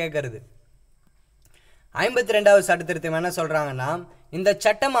கேட்கறது. 52வது சட்ட திருத்தம் என்ன சொல்கிறாங்கன்னா, இந்த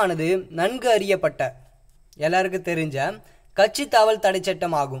சட்டமானது நன்கு அறியப்பட்ட எல்லாருக்கும் தெரிஞ்ச கட்சி தாவல் தடை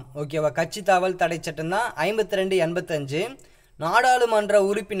சட்டம் ஆகும். ஓகேவா? கட்சி தாவல் தடை சட்டம் தான் 52, 85. நாடாளுமன்ற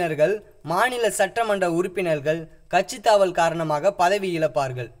உறுப்பினர்கள், மாநில சட்டமன்ற உறுப்பினர்கள் கட்சி தாவல் காரணமாக பதவி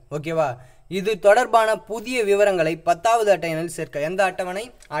இழப்பார்கள். ஓகேவா? இது தொடர்பான புதிய விவரங்களை 10வது அட்டவணையில் சேர்க்க. எந்த அட்டவணை?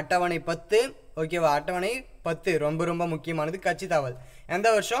 அட்டவணை 10. ஓகேவா? அட்டவணை 10 ரொம்ப ரொம்ப முக்கியமானது. கட்சி தாவல் எந்த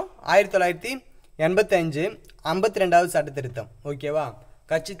வருஷம்? 1985 52வது சட்ட திருத்தம். ஓகேவா?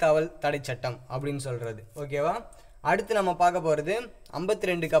 கட்சி தாவல் தடை சட்டம் அப்படின்னு சொல்கிறது. ஓகேவா? அடுத்து நம்ம பார்க்க போகிறது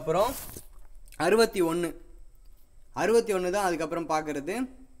 52க்கு அப்புறம் 61. 61 தான் அதுக்கப்புறம் பார்க்கறது.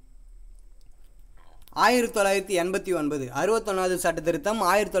 1989 61வது சட்ட திருத்தம்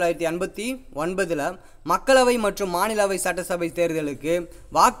 1989 மக்களவை மற்றும் மாநிலவை சட்டசபை தேர்தலுக்கு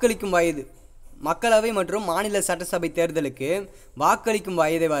வாக்களிக்கும் வயது, மக்களவை மற்றும் மாநில சட்டசபை தேர்தலுக்கு வாக்களிக்கும்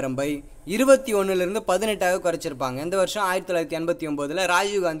வயதை வரம்பை 21லிருந்து 18ஆக குறைச்சிருப்பாங்க. எந்த வருஷம்? 1989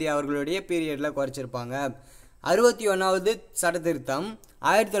 ராஜீவ்காந்தி அவர்களுடைய பீரியடில் குறைச்சிருப்பாங்க. 61வது சட்ட திருத்தம்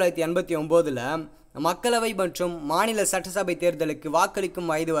 1989 மக்களவை மற்றும் மாநில சட்டசபை தேர்தலுக்கு வாக்களிக்கும்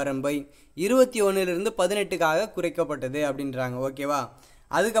வயது வரம்பை 21லிருந்து 18க்காக குறைக்கப்பட்டது அப்படின்றாங்க. ஓகேவா?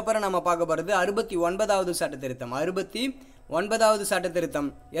 அதுக்கப்புறம் நம்ம பார்க்க போகிறது 69வது சட்ட திருத்தம். 69வது சட்ட திருத்தம்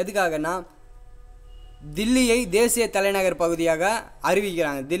எதுக்காகனா, தில்லியை தேசிய தலைநகர் பகுதியாக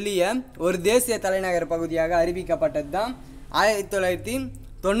அறிவிக்கிறாங்க. தில்லியை ஒரு தேசிய தலைநகர் பகுதியாக அறிவிக்கப்பட்டது தான்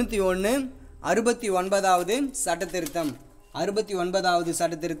 1991 69வது சட்ட திருத்தம். 69வது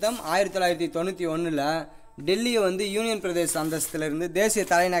சட்ட திருத்தம் 1991 டெல்லியை வந்து யூனியன் பிரதேச அந்தஸ்திலிருந்து தேசிய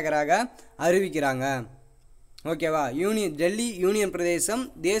தலைநகராக அறிவிக்கிறாங்க. ஓகேவா? டெல்லி யூனியன் பிரதேசம்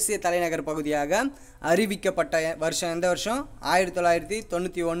தேசிய தலைநகர் பகுதியாக அறிவிக்கப்பட்ட வருஷம் எந்த வருஷம்?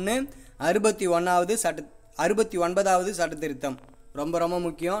 1991 69வது சட்ட திருத்தம் ரொம்ப ரொம்ப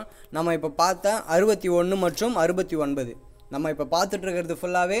முக்கியம். நம்ம இப்போ பார்த்த 61 மற்றும் 69 நம்ம இப்போ பார்த்துட்டு இருக்கிறது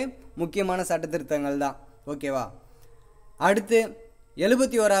ஃபுல்லாகவே முக்கியமான சட்ட திருத்தங்கள் தான். ஓகேவா? அடுத்து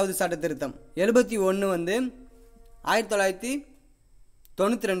 71வது சட்ட திருத்தம். 71 வந்து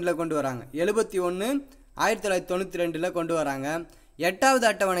 1992 கொண்டு வராங்க. 71 1992 கொண்டு வராங்க. 8வது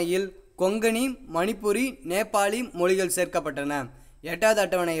அட்டவணையில் கொங்கணி, மணிப்புரி, நேபாளி மொழிகள் சேர்க்கப்பட்டன. 8வது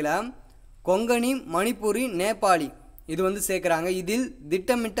அட்டவணையில் கொங்கணி, மணிப்புரி, நேபாளி இது வந்து சேர்க்குறாங்க. இதில்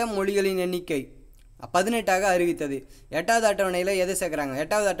திட்டமிட்ட மொழிகளின் எண்ணிக்கை 18ஆக அறிவித்தது. 8வது அட்டவணையில் எதை சேர்க்குறாங்க?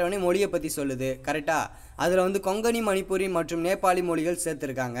 8வது அட்டவணை மொழியை பற்றி சொல்லுது. கரெக்டாக? அதில் வந்து கொங்கணி, மணிப்புரி மற்றும் நேபாளி மொழிகள்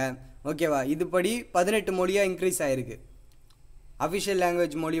சேர்த்துருக்காங்க. ஓகேவா? இதுபடி 18 மொழியாக இன்க்ரீஸ் ஆகிருக்கு. அஃபிஷியல்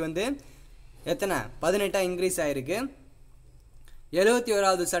லாங்குவேஜ் மொழி வந்து எத்தனை? 18ஆக இன்க்ரீஸ் ஆகிருக்கு.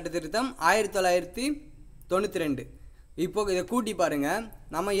 71வது சட்ட திருத்தம் 1992. இப்போ இதை கூட்டி பாருங்கள்.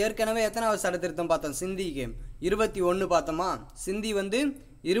 நம்ம ஏற்கனவே எத்தனாவது சட்ட திருத்தம் பார்த்தோம்? சிந்திக்கு 21 பார்த்தோமா? சிந்தி வந்து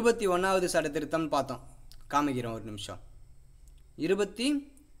 21வது சட்ட திருத்தம் பார்த்தோம். காமிக்கிறோம் ஒரு நிமிஷம்.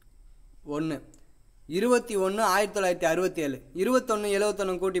 21 1967. 21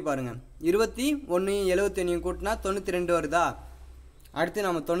 71 கூட்டி பாருங்கள். 21 71 கூட்டினா 92 வருதா? அடுத்து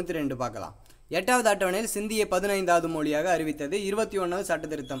நம்ம 92 பார்க்கலாம். 8வது அட்டவணையில் சிந்தியை 15வது மொழியாக அறிவித்தது. 21வது சட்ட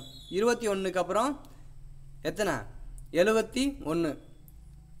திருத்தம். 21க்கு அப்புறம் எத்தனை? 71.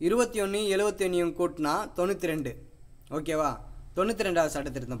 21 71 கூட்டினா 92. ஓகேவா? 92வது சட்ட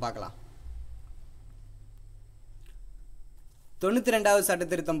திருத்தம் பார்க்கலாம். 92வது சட்ட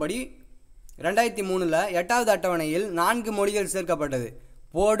திருத்தம் படி 2003 8வது அட்டவணையில் 4 மொழிகள் சேர்க்கப்பட்டது.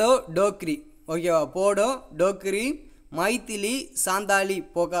 போடோ, டோக்ரி. ஓகேவா? போடோ, டோக்ரி, மைத்திலி, சாந்தாலி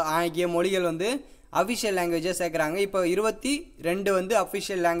ஆகிய மொழிகள் வந்து அஃபிஷியல் லாங்குவேஜாக சேர்க்குறாங்க. இப்போ 22 வந்து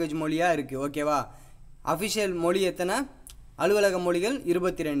அஃபிஷியல் லாங்குவேஜ் மொழியாக இருக்குது. ஓகேவா? அஃபிஷியல் மொழி எத்தனை? அலுவலக மொழிகள்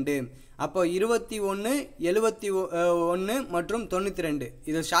 22. அப்போ 21 71 மற்றும் 92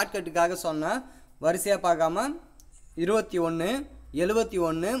 இது ஷார்ட்கட்டுக்காக சொன்னால் வரிசையாக பார்க்காம 21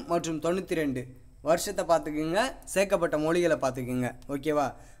 71 மற்றும் 92 வருஷத்தை பார்த்துக்குங்க, சேர்க்கப்பட்ட மொழிகளை பார்த்துக்குங்க. ஓகேவா?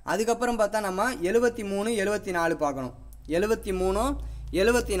 அதுக்கப்புறம் பார்த்தா நம்ம 73 74 பார்க்கணும். 73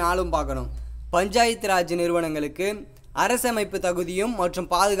 74 பார்க்கணும். பஞ்சாயத்து ராஜ் நிறுவனங்களுக்கு அரசமைப்பு தகுதியும் மற்றும்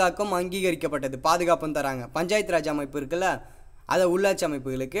பாதுகாப்பும் அங்கீகரிக்கப்பட்டது. பாதுகாப்பும் தராங்க. பஞ்சாயத்து ராஜ் அமைப்பு இருக்குல்ல, அதை உள்ளாட்சி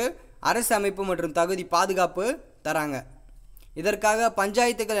அமைப்புகளுக்கு அரசு அமைப்பு மற்றும் தகுதி பாதுகாப்பு தராங்க. இதற்காக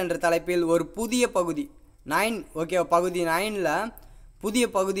பஞ்சாயத்துகள் என்ற தலைப்பில் ஒரு புதிய பகுதி 9 ஓகே பகுதி 9ல் புதிய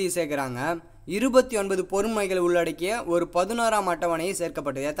பகுதியை சேர்க்குறாங்க. 29 பொருண்மைகள் உள்ளடக்கிய ஒரு 11ஆம் அட்டவணையை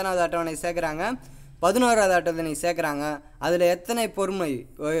சேர்க்கப்பட்டது. எத்தனாவது அட்டவணை சேர்க்குறாங்க? 11வது அட்டவணை சேர்க்குறாங்க. அதில் எத்தனை பொருண்மை?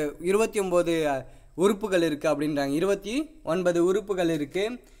 29 உறுப்புகள் இருக்குது அப்படின்றாங்க. 29 உறுப்புகள்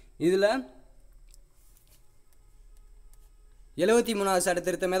இருக்குது. இதில் 73வது சட்ட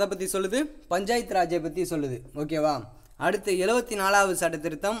திருத்தம் எதை பற்றி சொல்லுது? பஞ்சாயத்து ராஜை பற்றி சொல்லுது. ஓகேவா? அடுத்து 74வது சட்ட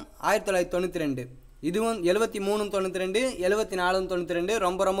திருத்தம் 1992. இதுவும் 73 92, 74 92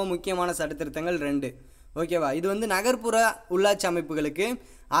 ரொம்ப ரொம்ப முக்கியமான சட்ட திருத்தங்கள் 2. ஓகேவா? இது வந்து நகர்ப்புற உள்ளாட்சி அமைப்புகளுக்கு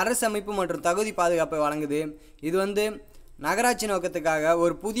அரசு அமைப்பு மற்றும் தகுதி பாதுகாப்பை வழங்குது. இது வந்து நகராட்சி நோக்கத்துக்காக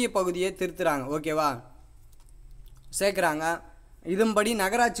ஒரு புதிய பகுதியை திருத்துறாங்க. ஓகேவா? சேர்க்குறாங்க. இதன்படி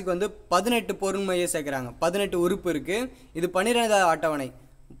நகராட்சிக்கு வந்து 18 பொருண்மையை சேர்க்குறாங்க. 18 உறுப்பு இருக்குது. இது 12வது அட்டவணை.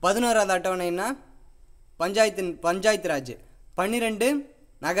 11வது அட்டவணைன்னா பஞ்சாயத்து ராஜ். 12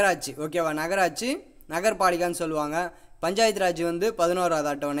 நகராட்சி. ஓகேவா? நகராட்சி நகர்பாலிகான்னு சொல்லுவாங்க. பஞ்சாயத்து ராஜ் வந்து 11வது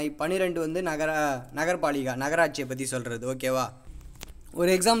அட்டவணை. 12 வந்து நகர்பாலிகா நகராட்சியை பற்றி சொல்கிறது. ஓகேவா? ஒரு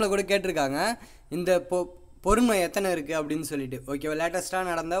எக்ஸாம்பிள் கூட கேட்டிருக்காங்க, இந்த பொறுமை எத்தனை இருக்குது அப்படின்னு சொல்லிட்டு. ஓகேவா? லேட்டஸ்ட்டாக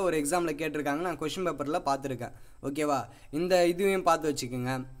நடந்த ஒரு எக்ஸாமில் கேட்டிருக்காங்க. நான் கொஷின் பேப்பரில் பார்த்துருக்கேன். ஓகேவா? இந்த இதுவையும் பார்த்து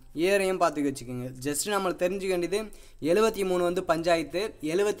வச்சுக்கோங்க, இயரையும் பார்த்து வச்சுக்கோங்க. ஜஸ்ட்டு நம்மளுக்கு தெரிஞ்சுக்க வேண்டியது 73 வந்து பஞ்சாயத்து,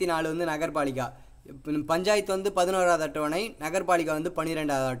 74 வந்து நகர்பாலிகா. பஞ்சாயத்து வந்து 11வது அட்டவணை, நகர்பாலிகா வந்து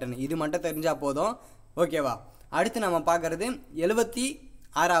 12வது அட்டவணை. இது மட்டும் தெரிஞ்சால் போதும். ஓகேவா? அடுத்து நம்ம பார்க்குறது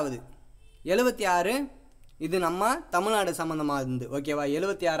 76வது. 76 இது நம்ம தமிழ்நாடு சம்மந்தமாக இருந்து. ஓகேவா?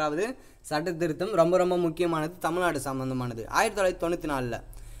 76வது சட்ட திருத்தம் ரொம்ப ரொம்ப முக்கியமானது, தமிழ்நாடு சம்மந்தமானது. 1994.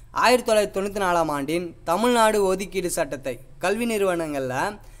 1994ஆம் ஆண்டின் தமிழ்நாடு ஒதுக்கீடு சட்டத்தை கல்வி நிறுவனங்களில்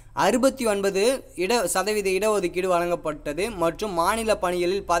 69% இடஒதுக்கீடு வழங்கப்பட்டது மற்றும் மாநில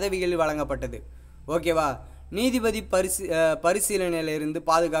பணிகளில் பதவிகளில் வழங்கப்பட்டது. ஓகேவா? நீதிபதி பரிசீலனையிலிருந்து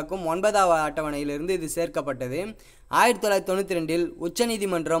பாதுகாக்கும் 9வது அட்டவணையிலிருந்து இது சேர்க்கப்பட்டது. 1992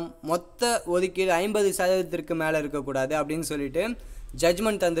 உச்சநீதிமன்றம் மொத்த ஒதுக்கீடு 50% மேலே இருக்கக்கூடாது அப்படின்னு சொல்லிட்டு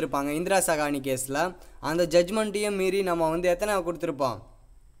ஜட்ஜ்மெண்ட் தந்திருப்பாங்க இந்திரா சகானி கேஸில். அந்த ஜட்ஜ்மெண்ட்டையும் மீறி நம்ம வந்து எத்தனை கொடுத்துருப்போம்?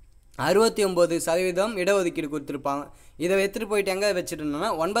 69% இடஒதுக்கீடு கொடுத்துருப்பாங்க. இதை எடுத்துகிட்டு போயிட்டு எங்கே வச்சுருந்தோம்னா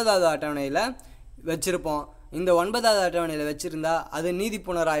 9வது அட்டவணையில் வச்சுருப்போம். இந்த 9வது அட்டவணையில் வச்சுருந்தா அது நீதி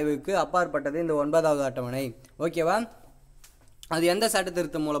புனராய்வுக்கு அப்பாற்பட்டது இந்த 9வது அட்டவணை. ஓகேவா? அது எந்த சட்ட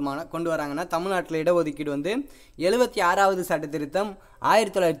திருத்தம் மூலமாக கொண்டு வராங்கன்னா, தமிழ்நாட்டில் இடஒதுக்கீடு வந்து 76வது சட்ட திருத்தம்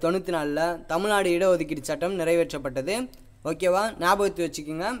 1994 தமிழ்நாடு இடஒதுக்கீடு சட்டம் நிறைவேற்றப்பட்டது. ஓகேவா? ஞாபகத்து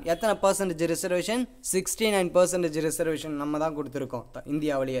வச்சுக்கோங்க. எத்தனை பர்சன்டேஜ் ரிசர்வேஷன்? 69% ரிசர்வேஷன் நம்ம தான் கொடுத்துருக்கோம்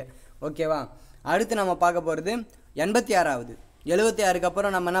இந்தியாவிலேயே. ஓகேவா? அடுத்து நம்ம பார்க்க போகிறது 86வது. 76க்கு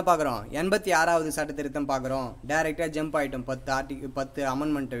அப்புறம் நம்ம என்ன பார்க்குறோம்? 86வது சட்ட திருத்தம் பார்க்குறோம். டைரெக்டாக ஜம்ப் ஆகிட்டோம் 10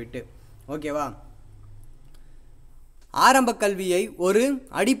 அமெண்ட்மெண்ட்டை விட்டு. ஓகேவா? ஆரம்ப கல்வியை ஒரு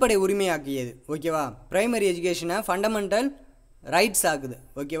அடிப்படை உரிமையாக்கியது. ஓகேவா? பிரைமரி எஜுகேஷனை ஃபண்டமெண்டல் ரைட்ஸ் ஆகுது.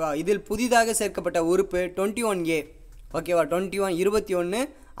 ஓகேவா? இதில் புதிதாக சேர்க்கப்பட்ட உறுப்பு 21A. ஓகேவா? 21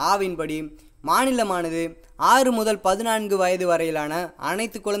 ஆவின்படி மாநிலமானது 6 முதல் 14 வயது வரையிலான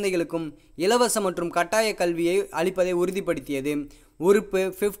அனைத்து குழந்தைகளுக்கும் இலவச மற்றும் கட்டாய கல்வியை அளிப்பதை உறுதிப்படுத்தியது. உறுப்பு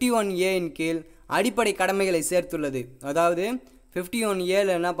 51A கீழ் அடிப்படை கடமைகளை சேர்த்துள்ளது. அதாவது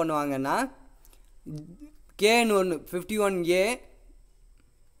 51Aல என்ன பண்ணுவாங்கன்னா, கேன்னு ஒன்று 51A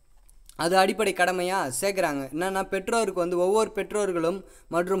அது அடிப்படை கடமையாக சேர்க்குறாங்க. என்னென்னா, பெற்றோருக்கு வந்து ஒவ்வொரு பெற்றோர்களும்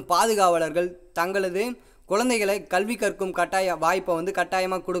மற்றும் பாதுகாவலர்கள் தங்களது குழந்தைகளை கல்வி கற்கும் வாய்ப்பை வந்து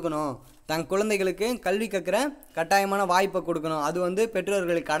கட்டாயமாக கொடுக்கணும். தன் குழந்தைகளுக்கு கல்வி கற்கிற கட்டாயமான வாய்ப்பை கொடுக்கணும். அது வந்து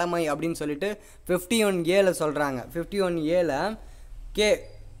பெற்றோர்களுக்கு கடமை அப்படின்னு சொல்லிட்டு 51Aல சொல்கிறாங்க. 51Aல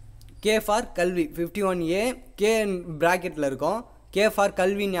கே ஃபார் கல்வி. 51A கே ப்ராக்கெட்டில் இருக்கும். கே ஃபார்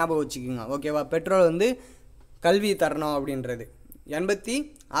கல்வி ஞாபகம் வச்சுக்கோங்க. ஓகேவா? பெற்றோர் வந்து கல்வி தரணும் அப்படின்றது.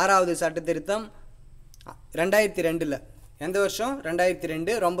 86வது சட்ட திருத்தம் 2002. எந்த வருஷம்?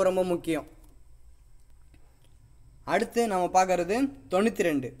 2002. ரொம்ப ரொம்ப முக்கியம். அடுத்து நம்ம பார்க்குறது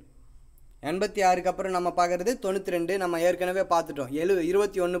 92. 86க்கு அப்புறம் நம்ம பார்க்குறது 92. நம்ம ஏற்கனவே பார்த்துட்டோம்.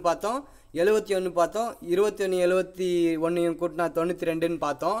 21 பார்த்தோம், 71 பார்த்தோம், 21 71 கூட்டினா 92ன்னு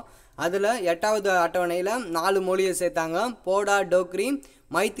பார்த்தோம். அதில் 8வது அட்டவணையில் 4 மொழியை சேர்த்தாங்க. போடா, டோக்ரி,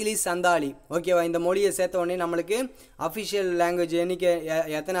 மைத்திலி, சந்தாலி. ஓகேவா? இந்த மொழியை சேர்த்த உடனே நம்மளுக்கு அஃபிஷியல் லாங்குவேஜ் எண்ணிக்கை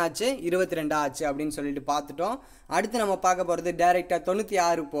எத்தனை ஆச்சு? 22 ஆச்சு அப்படின்னு சொல்லிட்டு பார்த்துட்டோம். அடுத்து நம்ம பார்க்க போகிறது டைரெக்டாக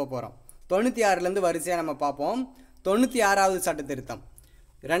 96 போக போகிறோம். 96லேருந்து வரிசையாக நம்ம பார்ப்போம். 96வது சட்ட திருத்தம்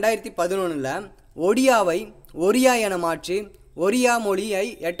 2011 ஒடியாவை ஒரியா என மாற்றி ஒரியா மொழியை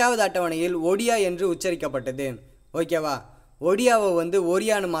 8வது அட்டவணையில் ஒடியா என்று உச்சரிக்கப்பட்டது. ஓகேவா? ஒடியாவை வந்து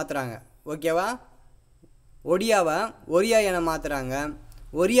ஒரியான்னு மாற்றுறாங்க. ஓகேவா? ஒடியாவை ஒரியா என மாற்றுறாங்க.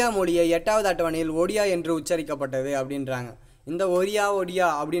 ஒரியா மொழியை 8வது அட்டவணையில் ஒடியா என்று உச்சரிக்கப்பட்டது அப்படின்றாங்க. இந்த ஒரியா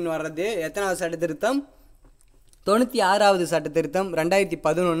அப்படின்னு வர்றது எத்தனாவது சட்ட திருத்தம்? 96வது சட்ட திருத்தம்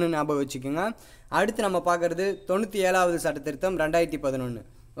 2011 ஞாபகம் வச்சுக்கோங்க. அடுத்து நம்ம பார்க்குறது 97வது சட்ட திருத்தம் 2011.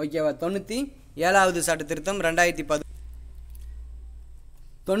 ஓகேவா? 97வது சட்ட திருத்தம் 97வது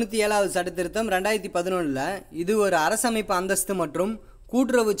சட்ட திருத்தம் 2011 இது ஒரு அரசமைப்பு அந்தஸ்து மற்றும்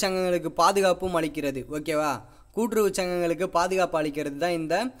கூட்டுறவு சங்கங்களுக்கு பாதுகாப்பும் அளிக்கிறது. ஓகேவா? கூட்டுறவு சங்கங்களுக்கு பாதுகாப்பு அளிக்கிறது தான்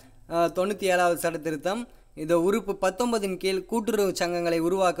இந்த 97வது சட்ட திருத்தம். இந்த உறுப்பு 19 கீழ் கூட்டுறவு சங்கங்களை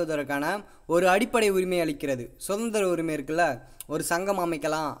உருவாக்குவதற்கான ஒரு அடிப்படை உரிமை அளிக்கிறது. சுதந்திர உரிமை இருக்குல்ல, ஒரு சங்கம்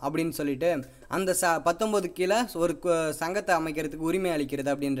அமைக்கலாம் அப்படின்னு சொல்லிட்டு அந்த 19 கீழே ஒரு சங்கத்தை அமைக்கிறதுக்கு உரிமை அளிக்கிறது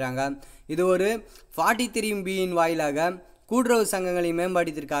அப்படின்றாங்க. இது ஒரு 43B வாயிலாக கூட்டுறவு சங்கங்களின்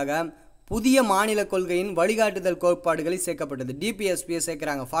மேம்பாட்டிற்காக புதிய மாநில கொள்கையின் வழிகாட்டுதல் கோட்பாடுகளை சேர்க்கப்பட்டது. டிபிஎஸ்பியை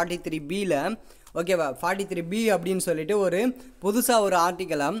சேர்க்குறாங்க 43Bல. ஓகேவா? 43B அப்படின்னு சொல்லிட்டு ஒரு புதுசாக ஒரு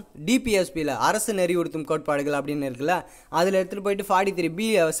ஆர்டிக்கலாக டிபிஎஸ்பியில் அரசு நெறிவுறுத்தும் கோட்பாடுகள் அப்படின்னு இருக்குல்ல, அதில் எடுத்துகிட்டு போயிட்டு 43B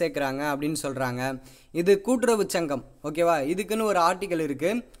சேர்க்குறாங்க அப்படின்னு சொல்கிறாங்க. இது கூட்டுறவு சங்கம். ஓகேவா? இதுக்குன்னு ஒரு ஆர்டிக்கல்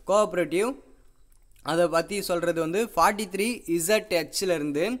இருக்குது, கோஆப்ரேட்டிவ். அதை பற்றி சொல்கிறது வந்து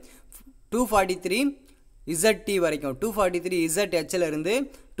 43ZHலேருந்து 243ZT வரைக்கும், 243ZHலேருந்து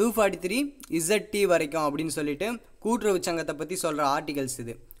 243ZT வரைக்கும் அப்படின்னு சொல்லிட்டு கூட்டுறவு சங்கத்தை பற்றி சொல்கிற ஆர்டிகல்ஸ்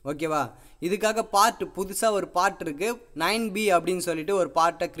இது. ஓகேவா? இதுக்காக புதுசாக ஒரு பார்ட் இருக்குது, 9B அப்படின்னு சொல்லிட்டு ஒரு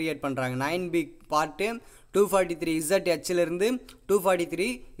பார்ட்டை க்ரியேட் பண்ணுறாங்க. 9B பார்ட்டு 243ZHலேருந்து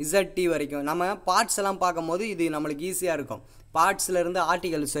 243ZT வரைக்கும். நம்ம பார்ட்ஸ் எல்லாம் பார்க்கும்போது இது நம்மளுக்கு ஈஸியாக இருக்கும். பார்ட்ஸ்லேருந்து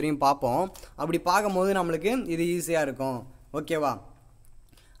ஆர்டிகல்ஸ் வரையும் பார்ப்போம். அப்படி பார்க்கும்போது நம்மளுக்கு இது ஈஸியாக இருக்கும். ஓகேவா?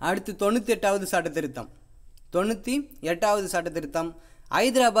 அடுத்து 98வது சட்ட திருத்தம். 98வது சட்ட திருத்தம்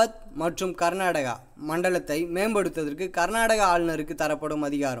ஹைதராபாத் மற்றும் கர்நாடகா மண்டலத்தை மேம்படுத்துவதற்கு கர்நாடக ஆளுநருக்கு தரப்படும்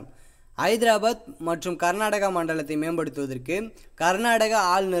அதிகாரம். ஹைதராபாத் மற்றும் கர்நாடகா மண்டலத்தை மேம்படுத்துவதற்கு கர்நாடக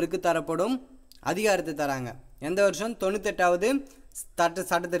ஆளுநருக்கு தரப்படும் அதிகாரத்தை தராங்க. எந்த வருஷம்? 98வது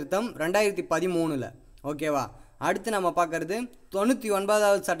சட்ட திருத்தம் 2013. ஓகேவா? அடுத்து நம்ம பார்க்குறது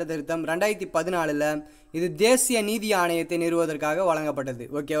 99வது சட்ட திருத்தம் 2014. இது தேசிய நீதி ஆணையத்தை நிறுவுவதற்காக வழங்கப்பட்டது.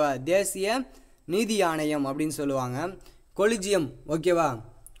 ஓகேவா? தேசிய நீதி ஆணையம் அப்படின்னு சொல்லுவாங்க, கொலிஜியம். ஓகேவா?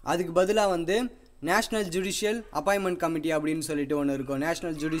 அதுக்கு பதிலாக வந்து நேஷ்னல் ஜுடிஷியல் அப்பாயின்மெண்ட் கமிட்டி அப்படின்னு சொல்லிட்டு ஒன்று இருக்கும்.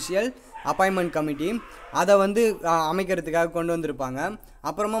 நேஷ்னல் ஜுடிஷியல் அப்பாயின்மெண்ட் கமிட்டி அதை வந்து அமைக்கிறதுக்காக கொண்டு வந்திருப்பாங்க.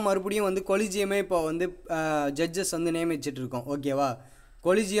 அப்புறமா மறுபடியும் வந்து கொலிஜியமே இப்போ வந்து ஜட்ஜஸ் வந்து நியமிச்சிட்டு இருக்கோம். ஓகேவா?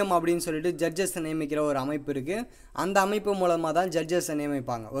 கொலிஜியம் அப்படின்னு சொல்லிட்டு ஜட்ஜஸை நியமிக்கிற ஒரு அமைப்பு இருக்குது. அந்த அமைப்பு மூலமாக தான் ஜட்ஜஸை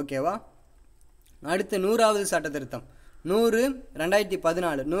நியமிப்பாங்க. ஓகேவா? அடுத்து 100வது சட்ட திருத்தம்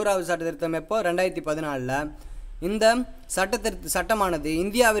 100/2014. 100வது சட்ட திருத்தம் எப்போ? 2014. இந்த சட்டமானது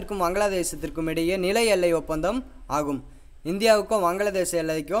இந்தியாவிற்கும் வங்காளதேசத்திற்கும் இடையே நில எல்லை ஒப்பந்தம் ஆகும். இந்தியாவுக்கும் வங்காளதேச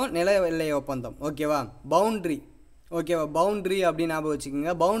எல்லைக்கும் நில எல்லை ஒப்பந்தம். ஓகேவா? பவுண்ட்ரி. ஓகேவா? பவுண்ட்ரி அப்படின்னு ஞாபகம்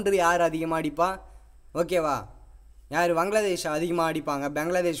வச்சுக்கோங்க. பவுண்ட்ரி யார் அதிகமாக அடிப்பா? ஓகேவா? யார்? வங்காளதேஷ் அதிகமாக அடிப்பாங்க.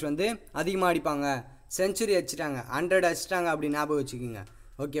 பங்களாதேஷ் வந்து அதிகமாக அடிப்பாங்க. செஞ்சுரி அடிச்சிட்டாங்க, 100 அடிச்சிட்டாங்க அப்படின்னு ஞாபகம் வச்சுக்கோங்க.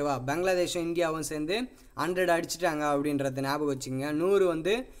 ஓகேவா? பங்களாதேஷும் இந்தியாவும் சேர்ந்து 100 அடிச்சிட்டாங்க அப்படின்றத ஞாபகம் வச்சுக்கோங்க. 100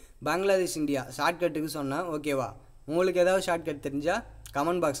 வந்து பங்களாதேஷ் இந்தியா ஷார்ட்கட்டுக்கு சொன்னேன். ஓகேவா? உங்களுக்கு ஏதாவது ஷார்ட்கட் தெரிஞ்சால்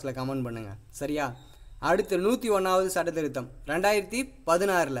கமெண்ட் பாக்ஸில் கமெண்ட் பண்ணுங்கள். சரியா? அடுத்து 101வது சட்ட திருத்தம்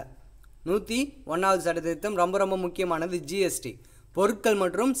 2016. 101வது சட்ட திருத்தம் ரொம்ப ரொம்ப முக்கியமானது. ஜிஎஸ்டி, பொருட்கள்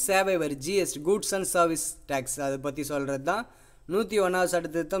மற்றும் சேவை வரி. GST, goods and service tax, அதை பற்றி சொல்கிறது தான் 101வது சட்ட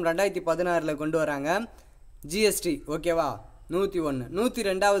திருத்தம் 2016 கொண்டு வராங்க. ஜிஎஸ்டி. ஓகேவா? 101.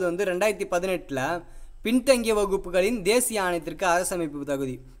 102வது வந்து 2018 பின்தங்கிய வகுப்புகளின் தேசிய ஆணையத்திற்கு அரசமைப்பு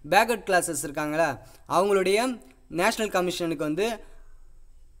தகுதி. பேக்வர்ட் கிளாஸஸ் இருக்காங்களா, அவங்களுடைய நேஷ்னல் கமிஷனுக்கு வந்து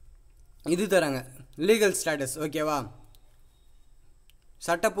இது தராங்க, லீகல் ஸ்டேட்டஸ். ஓகேவா?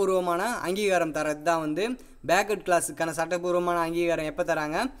 சட்டப்பூர்வமான அங்கீகாரம் தரது தான் வந்து பேக்வர்ட் கிளாஸுக்கான சட்டப்பூர்வமான அங்கீகாரம் எப்போ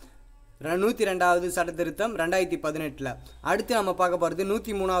தராங்க? 102வது சட்ட திருத்தம் 2018. அடுத்து நம்ம பார்க்க போகிறது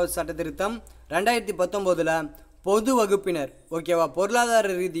 103வது சட்ட திருத்தம் 2019. பொது வகுப்பினர். ஓகேவா?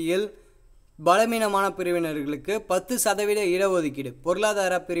 பொருளாதார ரீதியில் பலவீனமான பிரிவினர்களுக்கு 10% இடஒதுக்கீடு.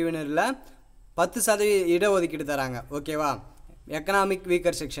 பொருளாதார பிரிவினரில் 10% இடஒதுக்கீடு தராங்க. ஓகேவா? எக்கனாமிக்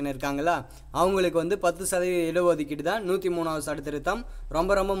வீக்கர் செக்ஷன் இருக்காங்களா, அவங்களுக்கு வந்து 10% இடஒதுக்கீடு தான் 103வது சட்ட திருத்தம்.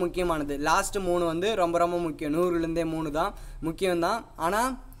 ரொம்ப ரொம்ப முக்கியமானது. லாஸ்ட்டு 3 வந்து ரொம்ப ரொம்ப முக்கியம். 100லேருந்தே 3 தான் முக்கியம்தான். ஆனால்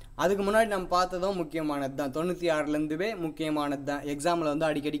அதுக்கு முன்னாடி நம்ம பார்த்ததும் முக்கியமானது தான். 96லேருந்துவே முக்கியமானது தான். எக்ஸாமில் வந்து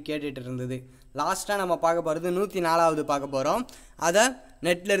அடிக்கடி கேட்டுட்டு இருந்தது. லாஸ்ட்டாக நம்ம பார்க்க போகிறது 104வது பார்க்க போகிறோம். அதை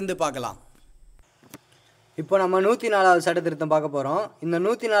நெட்லேருந்து பார்க்கலாம். இப்போ நம்ம 104வது சட்ட திருத்தம் பார்க்க போகிறோம். இந்த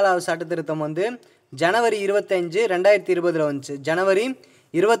 104வது சட்ட திருத்தம் வந்து ஜனவரி 25, 2020 வந்துச்சு. ஜனவரி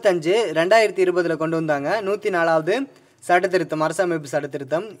 25, 2020 கொண்டு வந்தாங்க 104வது சட்ட திருத்தம், அரசமைப்பு சட்ட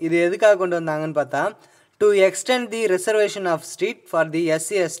திருத்தம். இது எதுக்காக கொண்டு வந்தாங்கன்னு பார்த்தா, to extend the reservation of seat for the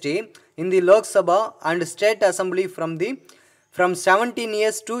SC/ST in the Lok Sabha and State Assembly from the from 17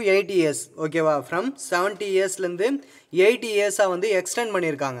 years to 80 years ஓகேவா. ஃப்ரம் 70 இயர்ஸ்லேருந்து 80 இயர்ஸாக வந்து எக்ஸ்டெண்ட்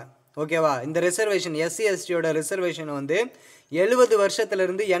பண்ணியிருக்காங்க ஓகேவா. இந்த ரிசர்வேஷன் எஸ்சி எஸ்டியோட ரிசர்வேஷனை வந்து 70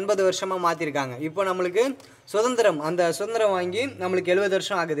 வருஷத்துலேருந்து 80 வருஷமாக மாற்றிருக்காங்க. இப்போ நம்மளுக்கு அந்த சுதந்திரம் வாங்கி நம்மளுக்கு 70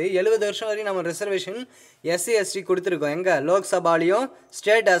 வருஷம் ஆகுது. 70 வருஷம் வரையும் நம்ம ரிசர்வேஷன் எஸ்சி எஸ்டி கொடுத்துருக்கோம். எங்கே? லோக்சபாலையும்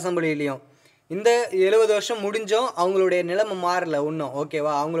ஸ்டேட் அசம்பிளிலையும். இந்த 70 வருஷம் முடிஞ்சோம் அவங்களுடைய நிலைமை மாறலை இன்னும்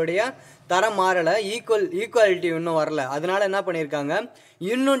ஓகேவா. அவங்களுடைய தரம் மாறலை, ஈக்குவாலிட்டி இன்னும் வரல. அதனால என்ன பண்ணியிருக்காங்க,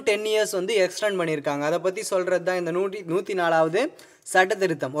 இன்னும் 10 இயர்ஸ் வந்து எக்ஸ்டெண்ட் பண்ணியிருக்காங்க. அதை பற்றி சொல்கிறது தான் இந்த 104வது சட்ட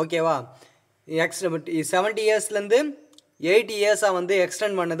திருத்தம் ஓகேவா. 70 இயர்ஸ்லேருந்து 80 இயர்ஸாக வந்து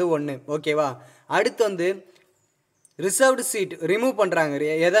எக்ஸ்டெண்ட் பண்ணது ஒன்று ஓகேவா. அடுத்து வந்து ரிசர்வ்டு சீட் ரிமூவ் பண்ணுறாங்க.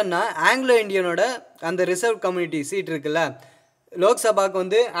 எதன்னா ஆங்கிலோ இண்டியனோட அந்த ரிசர்வ் கம்யூனிட்டி சீட் இருக்குல்ல, லோக்சபாவுக்கு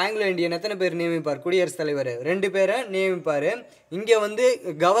வந்து ஆங்கிலோ இண்டியன் எத்தனை பேர் நியமிப்பார்? குடியரசுத் தலைவர் 2 பேரை நியமிப்பார். இங்கே வந்து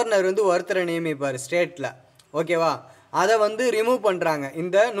கவர்னர் வந்து ஒருத்தரை நியமிப்பார் ஸ்டேட்டில் ஓகேவா. அதை வந்து ரிமூவ் பண்ணுறாங்க.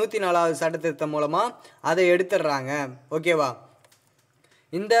 இந்த 104வது சட்டத்திருத்தம் மூலமாக அதை எடுத்துடுறாங்க ஓகேவா.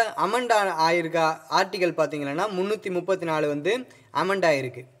 இந்த அமெண்ட் ஆயிருக்க ஆர்டிகல் பார்த்தீங்கன்னா 334 வந்து அமெண்ட்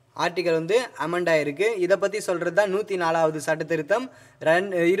ஆகிருக்கு. ஆர்டிகல் வந்து அமெண்ட் ஆகிருக்கு. இதை பற்றி சொல்கிறது தான் 104வது சட்ட திருத்தம்.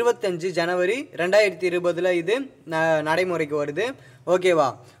 25 ஜனவரி 2020 இது நடைமுறைக்கு வருது ஓகேவா.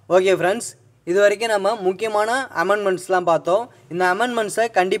 ஓகே ஃப்ரெண்ட்ஸ், இது வரைக்கும் நம்ம முக்கியமான அமெண்ட்மெண்ட்ஸ்லாம் பார்த்தோம். இந்த அமெண்ட்மெண்ட்ஸை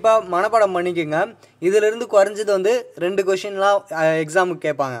கண்டிப்பாக மனப்பாடம் பண்ணிக்கோங்க. இதிலிருந்து குறைஞ்சது வந்து 2 கொஷின்லாம் எக்ஸாமுக்கு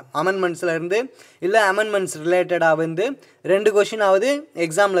கேட்பாங்க அமெண்ட்மெண்ட்ஸ்லேருந்து. இல்லை அமெண்ட்மெண்ட்ஸ் ரிலேட்டடாக வந்து 2 கொஷினாவது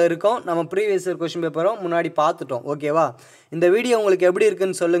எக்ஸாமில் இருக்கும். நம்ம ப்ரீவியஸ் இயர் கொஷின் பேப்பரும் முன்னாடி பார்த்துட்டோம் ஓகேவா. இந்த வீடியோ உங்களுக்கு எப்படி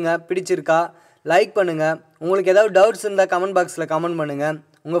இருக்குன்னு சொல்லுங்கள். பிடிச்சிருக்கா லைக் பண்ணுங்கள். உங்களுக்கு ஏதாவது டவுட்ஸ் இருந்தால் கமெண்ட் பாக்ஸில் கமெண்ட் பண்ணுங்கள்.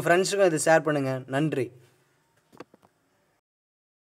 உங்கள் ஃப்ரெண்ட்ஸுக்கும் இதை ஷேர் பண்ணுங்கள். நன்றி.